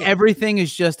 Basically, everything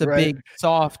is just a big,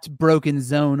 soft, broken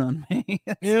zone on me.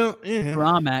 Where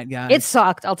I'm at, guys. It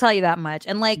sucked. I'll tell you that much.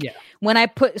 And like when I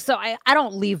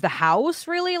don't leave the house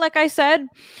really, like I said,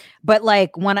 but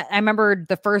like when I remember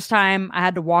the first time I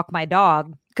had to walk my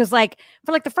dog, because like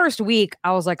for like the first week,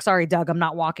 I was like, sorry, Doug, I'm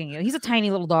not walking you. He's a tiny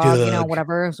little dog, you know,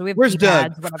 whatever. So we have Where's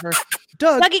Doug? Whatever.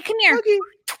 Doug, Dougie, come here. Dougie.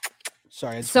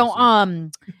 Sorry. So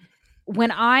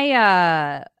when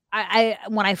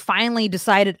when I finally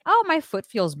decided, oh, my foot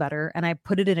feels better, and I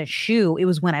put it in a shoe, it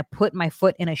was when I put my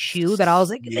foot in a shoe that I was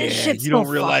like, this shit you don't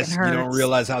realize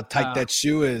how tight that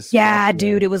shoe is. Yeah,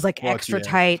 dude, it was like extra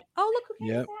tight. Oh, look who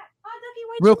came back.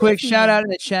 Real quick, shout out in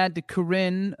the chat to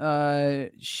Corinne.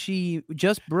 She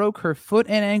just broke her foot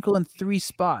and ankle in 3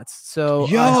 spots. So,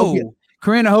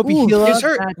 Corinne, I hope you heal up.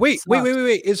 Wait.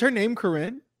 Is her name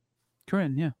Corinne?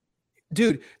 Corinne, yeah.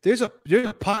 Dude, there's a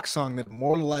Pac song that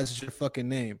immortalizes your fucking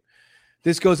name.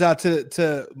 This goes out to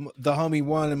the homie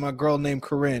One and my girl named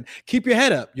Corinne. Keep your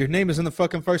head up. Your name is in the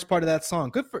fucking first part of that song.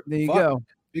 Good for there you go.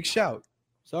 Big shout.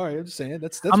 Sorry, I'm just saying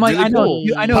that's. I'm like,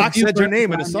 really I know. Pac said your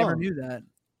name in a song. I never knew that.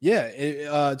 Yeah,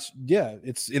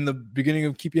 it's in the beginning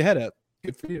of Keep Your Head Up.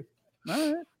 Good for you. All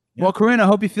right. Yeah. Well, Corinne, I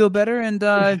hope you feel better. And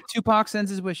Tupac sends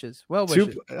his wishes. Well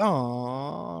wishes.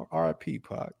 R.I.P.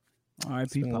 Pac.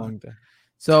 R.I.P. Pac.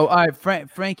 So, all right,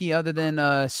 Frankie, other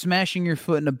than smashing your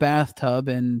foot in a bathtub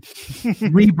and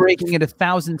re-breaking it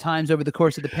 1,000 times over the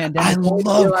course of the pandemic, I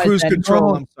love cruise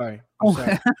control. I'm sorry.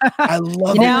 I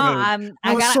love it.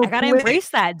 I gotta embrace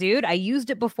that, dude. I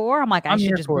used it before. I'm like, I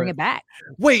should just bring it back.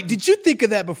 Wait, did you think of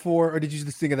that before, or did you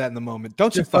just think of that in the moment?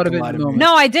 Don't you fucking lie to me.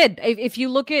 No, I did. If you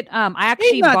look at, I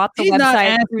actually bought the website. Not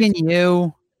asking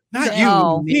you. Not you.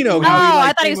 Oh, you know.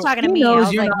 I thought he was talking to me. I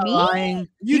was like, me?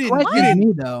 You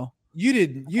didn't. You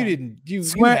didn't. You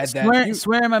had that.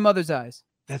 Swear in my mother's eyes.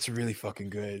 That's really fucking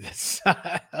good.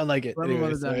 I like it. One of Anyway,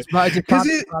 those sorry. times. But it just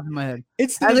 'Cause popped in my head.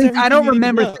 It's At there's least I don't everything you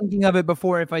remember know. thinking of it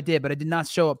before if I did, but I did not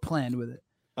show up planned with it.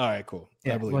 All right, cool. I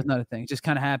Yeah, it believe was it. not a thing. It just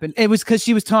kind of happened. It was because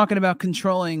she was talking about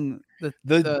controlling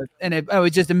the and it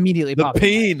just immediately the popped.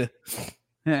 pain.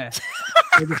 Yeah.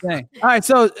 Good to say. All right.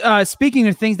 So speaking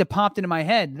of things that popped into my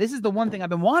head, this is the one thing I've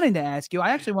been wanting to ask you. I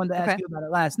actually wanted to ask you about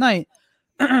it last night,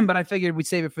 but I figured we'd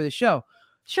save it for the show.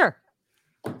 Sure.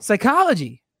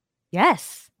 Psychology.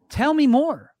 Yes. Tell me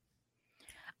more.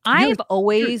 I've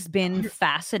always been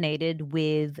fascinated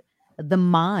with the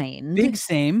mind Big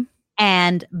same.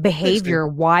 and behavior.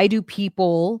 Why do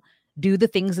people do the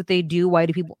things that they do? Why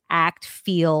do people act,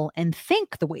 feel, and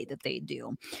think the way that they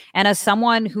do? And as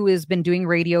someone who has been doing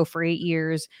radio for 8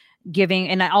 years, giving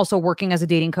and also working as a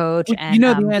dating coach, and You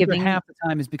know, the answer giving half the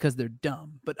time is because they're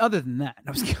dumb. But other than that,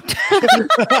 I was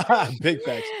kidding. Big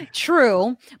facts.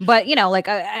 true, but you know, like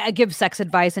I give sex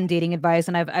advice and dating advice,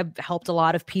 and I've helped a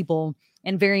lot of people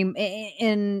in very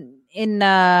in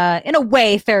a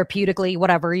way therapeutically,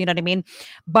 whatever, you know what I mean.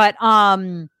 But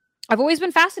I've always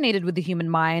been fascinated with the human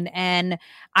mind, and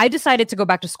I decided to go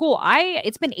back to school.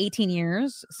 It's been 18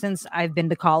 years since I've been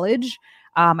to college.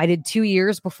 I did 2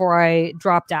 years before I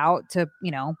dropped out to,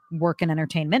 work in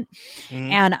entertainment.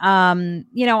 And,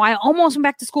 I almost went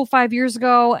back to school 5 years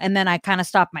ago, and then I kind of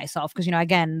stopped myself because,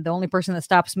 again, the only person that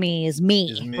stops me is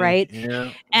me. Right.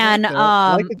 Yeah. And,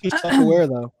 I like that you're self-aware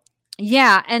though.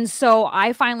 yeah. And so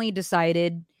I finally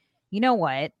decided, you know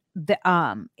what?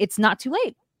 It's not too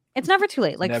late. It's never too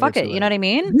late. Like, Never fuck too it. You late. know what I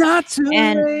mean? Not too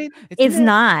And late. It's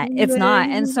not. too It's not.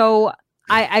 And late. so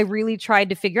I really tried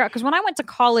to figure out, because when I went to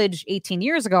college 18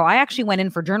 years ago, I actually went in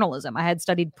for journalism. I had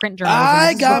studied print journalism.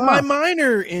 I got my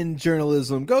minor in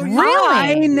journalism. Go you.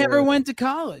 I Really? never went to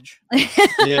college.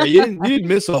 Yeah, you didn't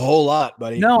miss a whole lot,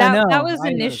 buddy. No, I know. That was I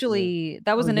know. initially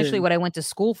did. what I went to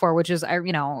school for, which is,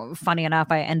 funny enough,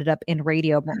 I ended up in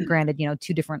radio. Granted,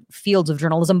 two different fields of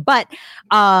journalism, but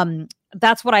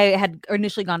that's what I had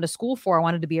initially gone to school for. I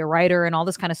wanted to be a writer and all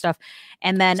this kind of stuff.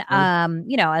 And then,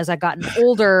 as I gotten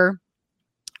older,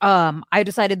 I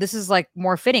decided this is like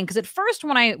more fitting, because at first,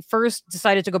 when I first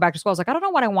decided to go back to school, I was like, I don't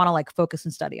know what I want to like focus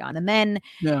and study on. And then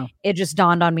it just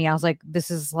dawned on me. I was like, this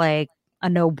is like a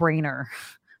no-brainer.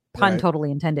 Pun totally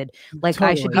intended. Like,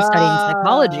 I should be studying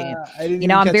psychology.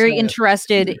 I'm very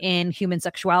interested in human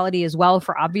sexuality as well,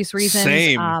 for obvious reasons.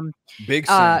 Same. Big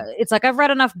same. It's like I've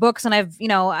read enough books, and I've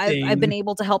been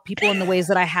able to help people in the ways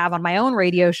that I have on my own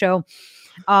radio show.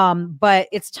 But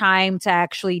it's time to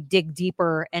actually dig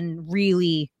deeper and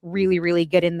really, really, really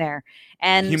get in there.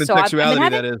 And Human so sexuality,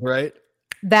 that is, right?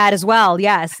 That as well.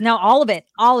 Yes. Now, all of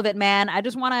it, man. I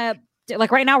just want to,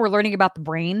 like, right now we're learning about the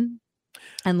brain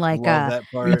and like Love that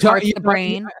part. parts of the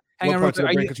brain. Hang What on, parts of the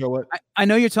real brain quick. control what? I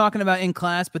know you're talking about in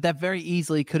class, but that very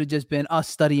easily could have just been us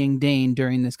studying Dane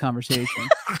during this conversation.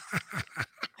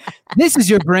 This is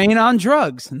your brain on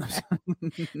drugs.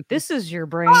 This is your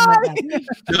brain.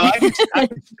 No,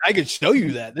 I could show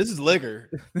you that. This is liquor,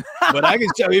 but I can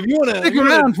show if you want to Stick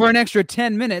around for an extra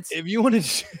 10 minutes. If you want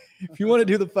to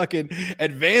do the fucking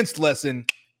advanced lesson,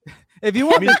 If you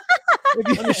want,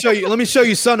 let me show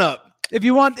you sun up. if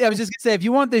you want, I was just gonna say, if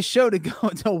you want this show to go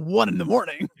until 1 a.m,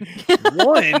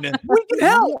 One, we can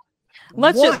help.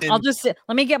 Let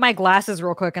me get my glasses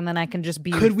real quick, and then I can just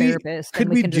be your therapist. could and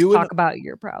we we can do just an- talk about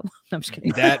your problem. I'm just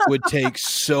kidding. That would take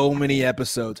so many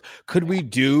episodes. Could we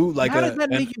do like How does that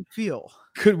make you feel?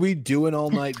 Could we do an all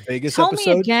night Vegas Tell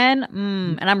episode? me again.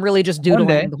 And I'm really just One day.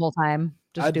 doodling the whole time.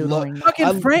 Just I'd doodling.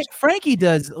 Fucking Frankie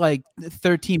does like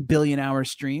 13 billion hour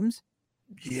streams.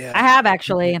 Yeah, I have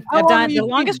actually. How I've long done have you the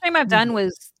longest been? stream I've done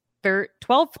was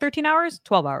 13 hours,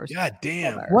 12 hours. God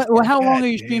damn. How long God are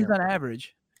your streams damn. on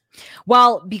average?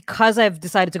 Well, because I've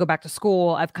decided to go back to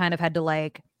school, I've kind of had to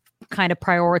like kind of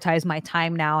prioritize my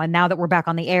time now. And now that we're back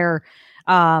on the air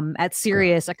at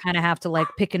Sirius, I kind of have to like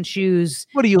pick and choose.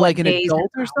 What are you, what like an days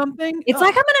adult and or something? It's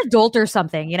like I'm an adult or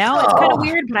something, It's kind of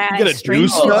weird, but I You gotta do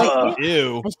strangely like stuff. it.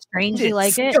 Ew. I strangely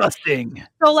like it. disgusting.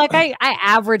 So like I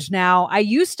average now. I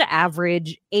used to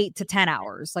average 8 to 10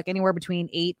 hours, like anywhere between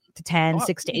 8 to 10,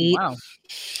 6 to 8. Wow.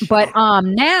 But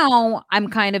now I'm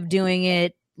kind of doing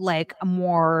it like a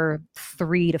more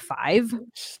 3 to 5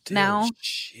 Still now.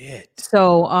 Shit.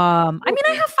 So I mean,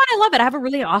 I have fun. I love it. I have a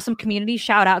really awesome community.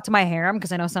 Shout out to my harem,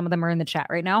 because I know some of them are in the chat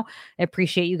right now. I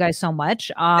appreciate you guys so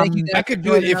much. Thank you. I could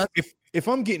do it if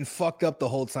I'm getting fucked up the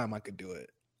whole time. I could do it.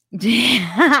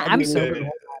 I'm do sober. it. the whole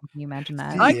time. Can you imagine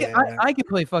that? I can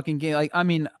play fucking game. Like, I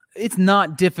mean, it's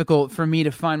not difficult for me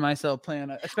to find myself playing,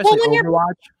 especially when you're-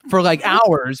 Overwatch for like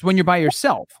hours when you're by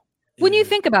yourself. When you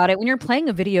think about it, when you're playing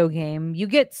a video game, you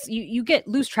get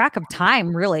lose track of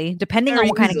time, really, depending on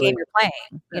what kind of game you're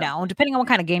playing. You know, depending on what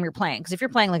kind of game you're playing. Because if you're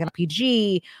playing like an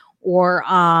RPG or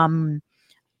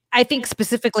I think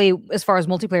specifically as far as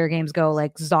multiplayer games go,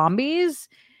 like zombies,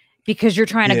 because you're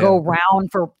trying to go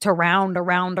round,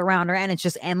 and it's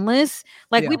just endless.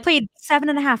 Like we played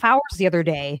 7.5 hours the other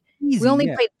day. Easy, we only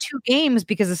played 2 games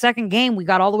because the second game we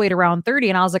got all the way to round 30,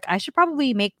 and I was like, I should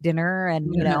probably make dinner,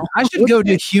 and you know, I should go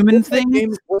do human thing.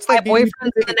 My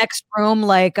boyfriend's in the next room.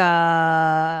 Like,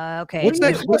 okay.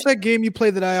 What's that game you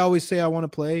play that I always say I want to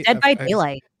play? Dead by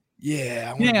Daylight.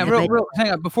 Yeah. Real,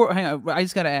 hang on. I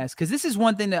just got to ask, because this is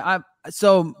one thing that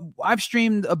I've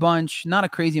streamed a bunch, not a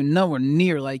crazy, nowhere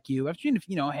near like you. I've streamed,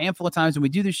 a handful of times, and we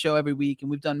do this show every week,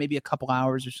 and we've done maybe a couple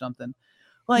hours or something.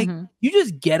 Like, you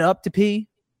just get up to pee.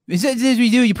 Is it as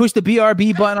we do? You push the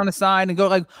BRB button on the side and go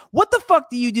like, what the fuck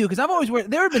do you do? Because I've always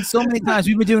there have been so many times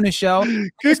we've been doing this show.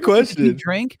 Good question.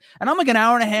 Drink, and I'm like an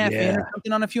hour and a half in or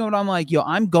something on a few, and I'm like, yo,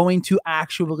 I'm going to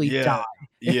actually die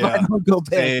if I don't go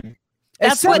pee.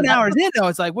 That's 7 hours in, though.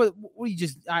 It's like, what you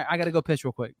just? I got to go piss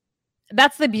real quick.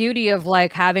 That's the beauty of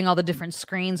like having all the different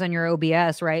screens on your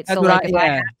OBS, right? That's so like if I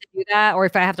have to do that, or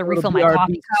if I have to refill my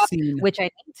coffee cup, which I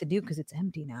need to do because it's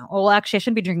empty now. Oh, well, actually, I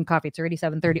shouldn't be drinking coffee. It's already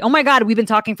 7:30. Oh my god, we've been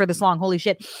talking for this long. Holy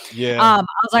shit. Yeah. I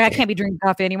was like, I can't be drinking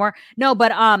coffee anymore. No,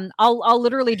 but I'll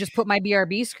literally just put my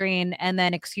BRB screen and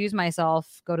then excuse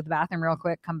myself, go to the bathroom real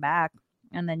quick, come back.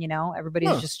 And then,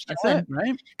 everybody's just chilling,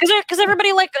 right? Because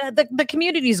everybody the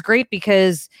community is great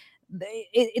because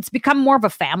it's become more of a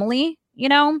family,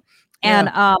 and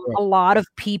a lot of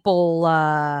people,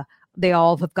 they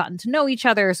all have gotten to know each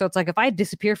other. So it's like, if I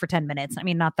disappear for 10 minutes, I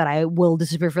mean, not that I will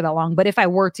disappear for that long, but if I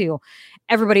were to,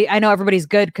 I know everybody's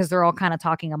good because they're all kind of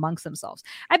talking amongst themselves.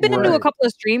 I've been into a couple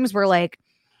of streams where like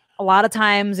a lot of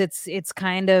times it's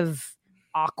kind of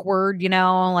awkward,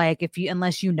 like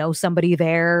unless you know somebody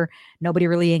there, nobody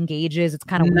really engages. It's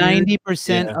kind of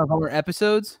 90% of our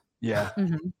episodes. Yeah.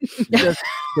 You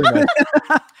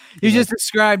just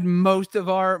described most of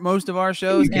our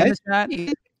shows in the chat.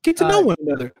 Get to know one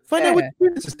another. Find out what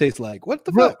business tastes like. What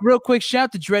the fuck? Real quick, shout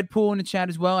out to Dreadpool in the chat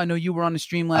as well. I know you were on the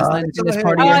stream last night.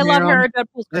 Party I love her.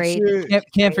 Dreadpool's great.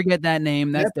 Can't forget that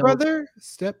name. That's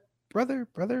step brother.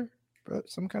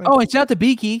 Some kind of. Oh, and shout out to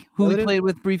Beaky, who we played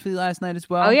with briefly last night as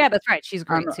well. Oh yeah, that's right. She's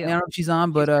great too. I don't know if she's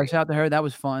on, but shout out to her. That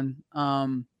was fun. I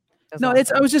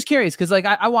was just curious because like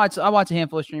I watch a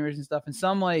handful of streamers and stuff, and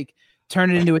some like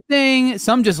turn it into a thing.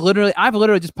 Some just I've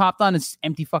literally just popped on this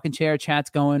empty fucking chair,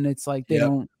 chat's going. It's like they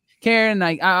don't care, and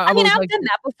like I mean, I've done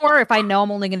that before. If I know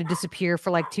I'm only going to disappear for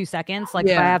like 2 seconds, like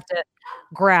if I have to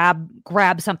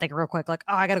grab something real quick, like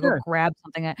I got to go grab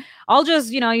something, I'll just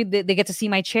they get to see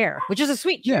my chair, which is a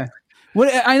sweet chair. Yeah. What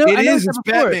I know it's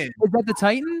Batman. Is that the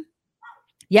Titan?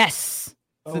 Yes.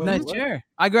 It's a nice chair.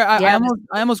 I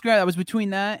almost grabbed. I was between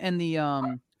that and the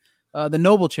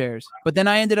Noble chairs, but then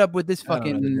I ended up with this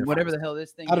fucking whatever the hell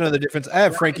this thing. I don't know the difference. I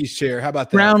have Frankie's chair. How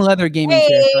about that? Brown leather gaming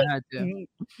chair. So I had to.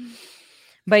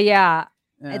 But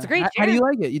it's a great chair. How do you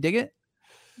like it? You dig it?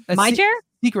 My chair?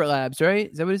 Secret Labs,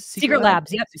 right? Is that what it's? Secret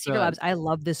Labs. Yep, Secret Labs. I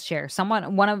love this chair.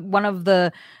 One of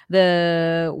the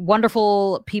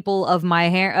wonderful people of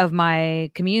my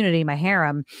community, my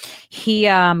harem, he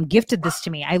gifted this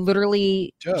to me. I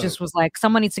literally just was like,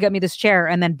 someone needs to get me this chair,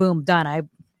 and then boom, done.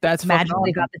 That's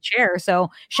magically got the chair.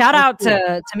 So shout out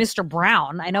to Mr.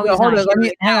 Brown. I know he's not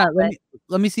here.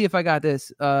 Let me see if I got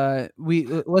this.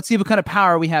 Let's see what kind of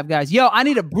power we have, guys. Yo, I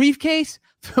need a briefcase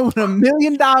filled with $1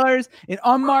 million in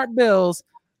unmarked bills.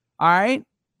 All right.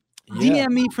 Yeah.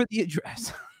 DM me for the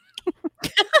address.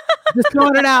 Just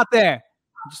throwing it out there.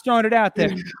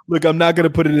 Look, I'm not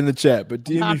gonna put it in the chat, but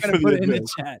DM me for the address. In the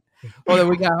chat. Hold on,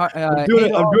 we got. I'm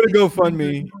doing a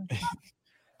GoFundMe.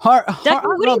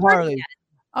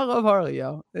 I love Harley,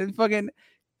 yo. They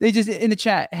just in the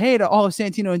chat. Hey to all of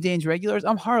Santino and Dane's regulars.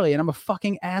 I'm Harley, and I'm a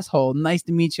fucking asshole. Nice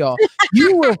to meet y'all.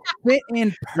 You will fit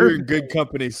in perfectly. You're in good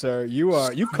company, sir.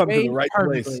 You've come to the right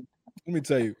place. Let me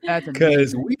tell you,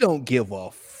 because we don't give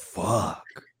a fuck.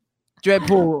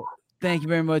 Dreadpool, thank you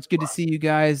very much. Good to see you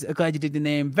guys. Glad you did the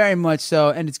name. Very much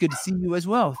so. And it's good to see you as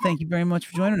well. Thank you very much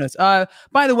for joining us.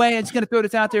 By the way, I'm just going to throw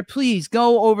this out there. Please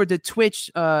go over to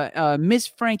Twitch, Miss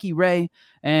Frankie Ray,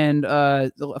 and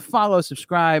follow,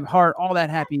 subscribe, heart, all that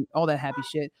happy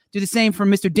shit. Do the same for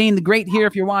Mr. Dane the Great here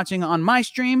if you're watching on my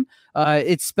stream.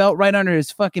 It's spelt right under his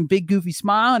fucking big goofy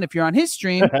smile. And if you're on his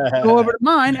stream, go over to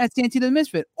mine at Santino the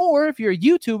Misfit. Or if you're a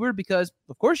YouTuber, because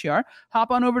of course you are,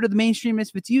 hop on over to the Mainstream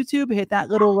Misfits YouTube, hit that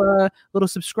little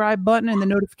subscribe button and the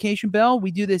notification bell.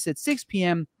 We do this at 6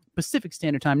 p.m. Pacific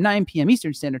Standard Time, 9 p.m.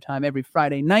 Eastern Standard Time every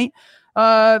Friday night.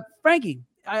 Frankie,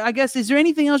 I guess, is there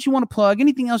anything else you want to plug?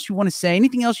 Anything else you want to say?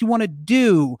 Anything else you want to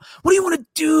do? What do you want to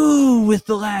do with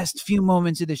the last few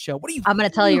moments of the show? What do you? I'm going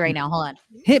to tell you right now. Hold on.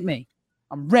 Hit me.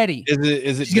 I'm ready.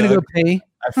 Is it She's gonna go pee.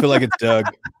 I feel like it's Doug.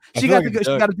 She got to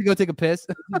go take a piss.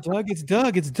 It's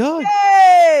Doug.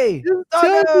 Hey,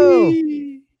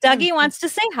 Dougie wants to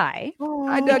say hi.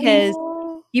 Hi, Dougie. Because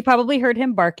you probably heard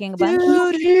him barking a bunch.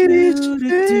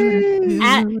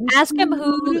 Ask him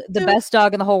who the best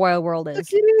dog in the whole wide world is. Look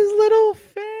at his little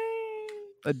face.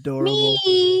 Adorable.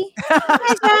 Me. Hi,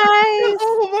 guys.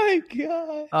 Oh my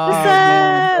god. Oh, What's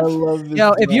man. up? I love this.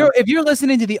 Yo, dog. if you're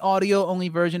listening to the audio only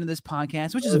version of this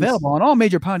podcast, which is available on all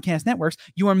major podcast networks,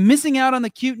 you are missing out on the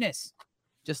cuteness.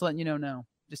 Just letting you know now.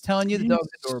 Just telling you the dog's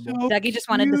adorable. Dougie just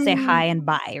wanted to say hi and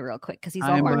bye real quick because he's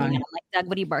Hi all and barking. bye. And I'm like, Doug,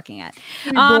 what are you barking at?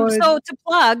 Hey, boys. So to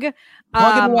plug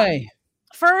Plug it away.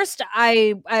 First,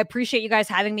 I appreciate you guys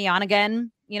having me on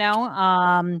again. You know,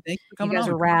 Thanks for you coming guys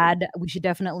on. are rad. We should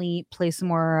definitely play some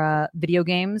more video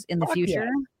games in the Fuck yeah. future.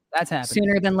 That's happening.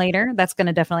 Sooner than later. That's going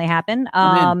to definitely happen.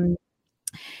 I'm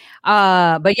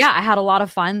But yeah, I had a lot of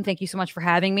fun. Thank you so much for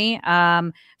having me.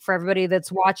 For everybody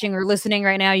that's watching or listening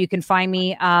right now, you can find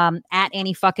me at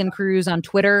Annie fucking Cruz on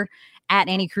Twitter, at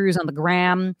Annie Cruz on the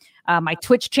gram. My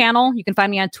Twitch channel, you can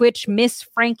find me on Twitch, Miss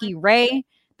Frankie Ray.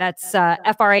 That's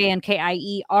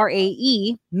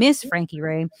FrankieRae, Miss Frankie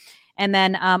Ray. And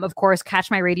then, of course, catch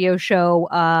my radio show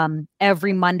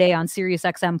every Monday on Sirius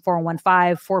XM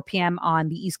 415, 4 p.m. on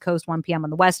the East Coast, 1 p.m. on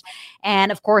the West.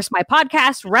 And, of course, my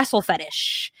podcast, Wrestle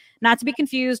Fetish. Not to be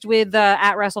confused with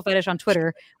at Wrestle Fetish on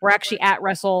Twitter. We're actually at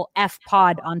Wrestle F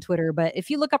Pod on Twitter. But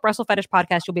if you look up Wrestle Fetish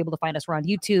Podcast, you'll be able to find us. We're on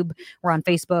YouTube. We're on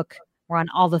Facebook. We're on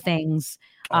all the things.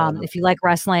 If you like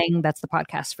wrestling, that's the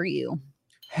podcast for you.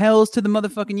 Hells to the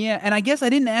motherfucking yeah. And I guess I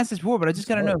didn't ask this before, but I just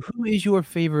gotta know, who is your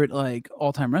favorite like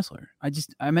all-time wrestler?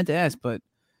 I meant to ask, but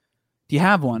do you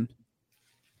have one?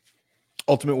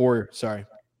 Ultimate Warrior. Sorry.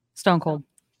 Stone Cold.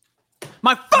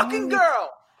 My fucking girl.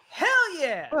 Hell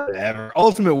yeah. Whatever.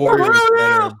 Ultimate Warrior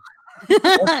was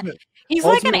better. He's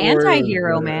like an Ultimate Warrior was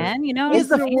anti-hero, better. man. You know, He's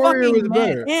the Ultimate Warrior was fucking man.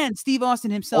 better. And Steve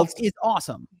Austin himself is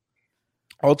awesome.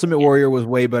 Ultimate Warrior was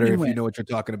way better if Anyway, you know what you're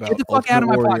talking about. Get the fuck out of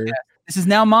my Ultimate Warrior. podcast. This is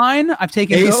now mine. I've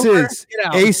taken it over. Aces. Get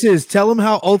out. Aces. Tell them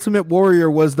how Ultimate Warrior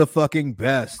was the fucking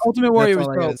best. Ultimate Warrior was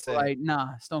all I gotta dope. say. Right?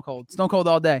 Nah, Stone Cold. Stone Cold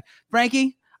all day.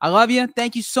 Frankie, I love you.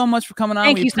 Thank you so much for coming on.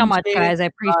 thank We you so much, appreciate it. guys. I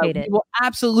appreciate it. We will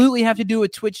absolutely have to do a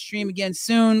Twitch stream again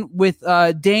soon with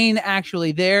Dane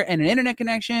actually there and an internet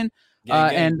connection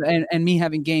and me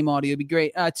having game audio. It'd be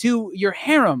great. To your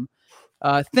harem,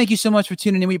 thank you so much for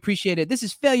tuning in. We appreciate it. This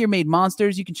is Failure Made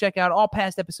Monsters. You can check out all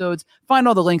past episodes. Find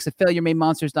all the links at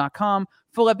FailureMadeMonsters.com.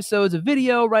 Full episodes of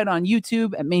video right on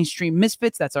YouTube at Mainstream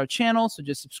Misfits. That's our channel. So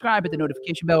just subscribe, hit the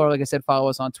notification bell, or like I said, follow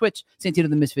us on Twitch. Santino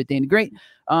the Misfit, Dane the Great.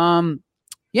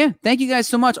 Yeah, thank you guys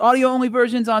so much. Audio only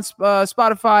versions on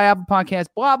Spotify, Apple Podcasts,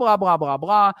 blah, blah, blah, blah,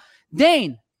 blah.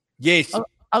 Dane, Yes.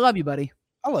 I love you, buddy.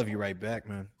 I love you right back,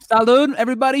 man. Salud,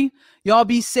 everybody. Y'all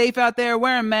be safe out there,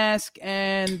 wear a mask,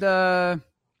 and,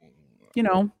 you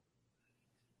know,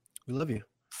 We love you.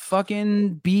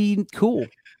 fucking be cool.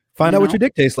 Find You out what know? your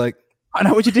dick tastes like. I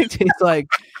know what your dick tastes like.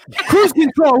 Cruise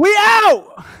control. We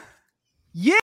out. Yeah.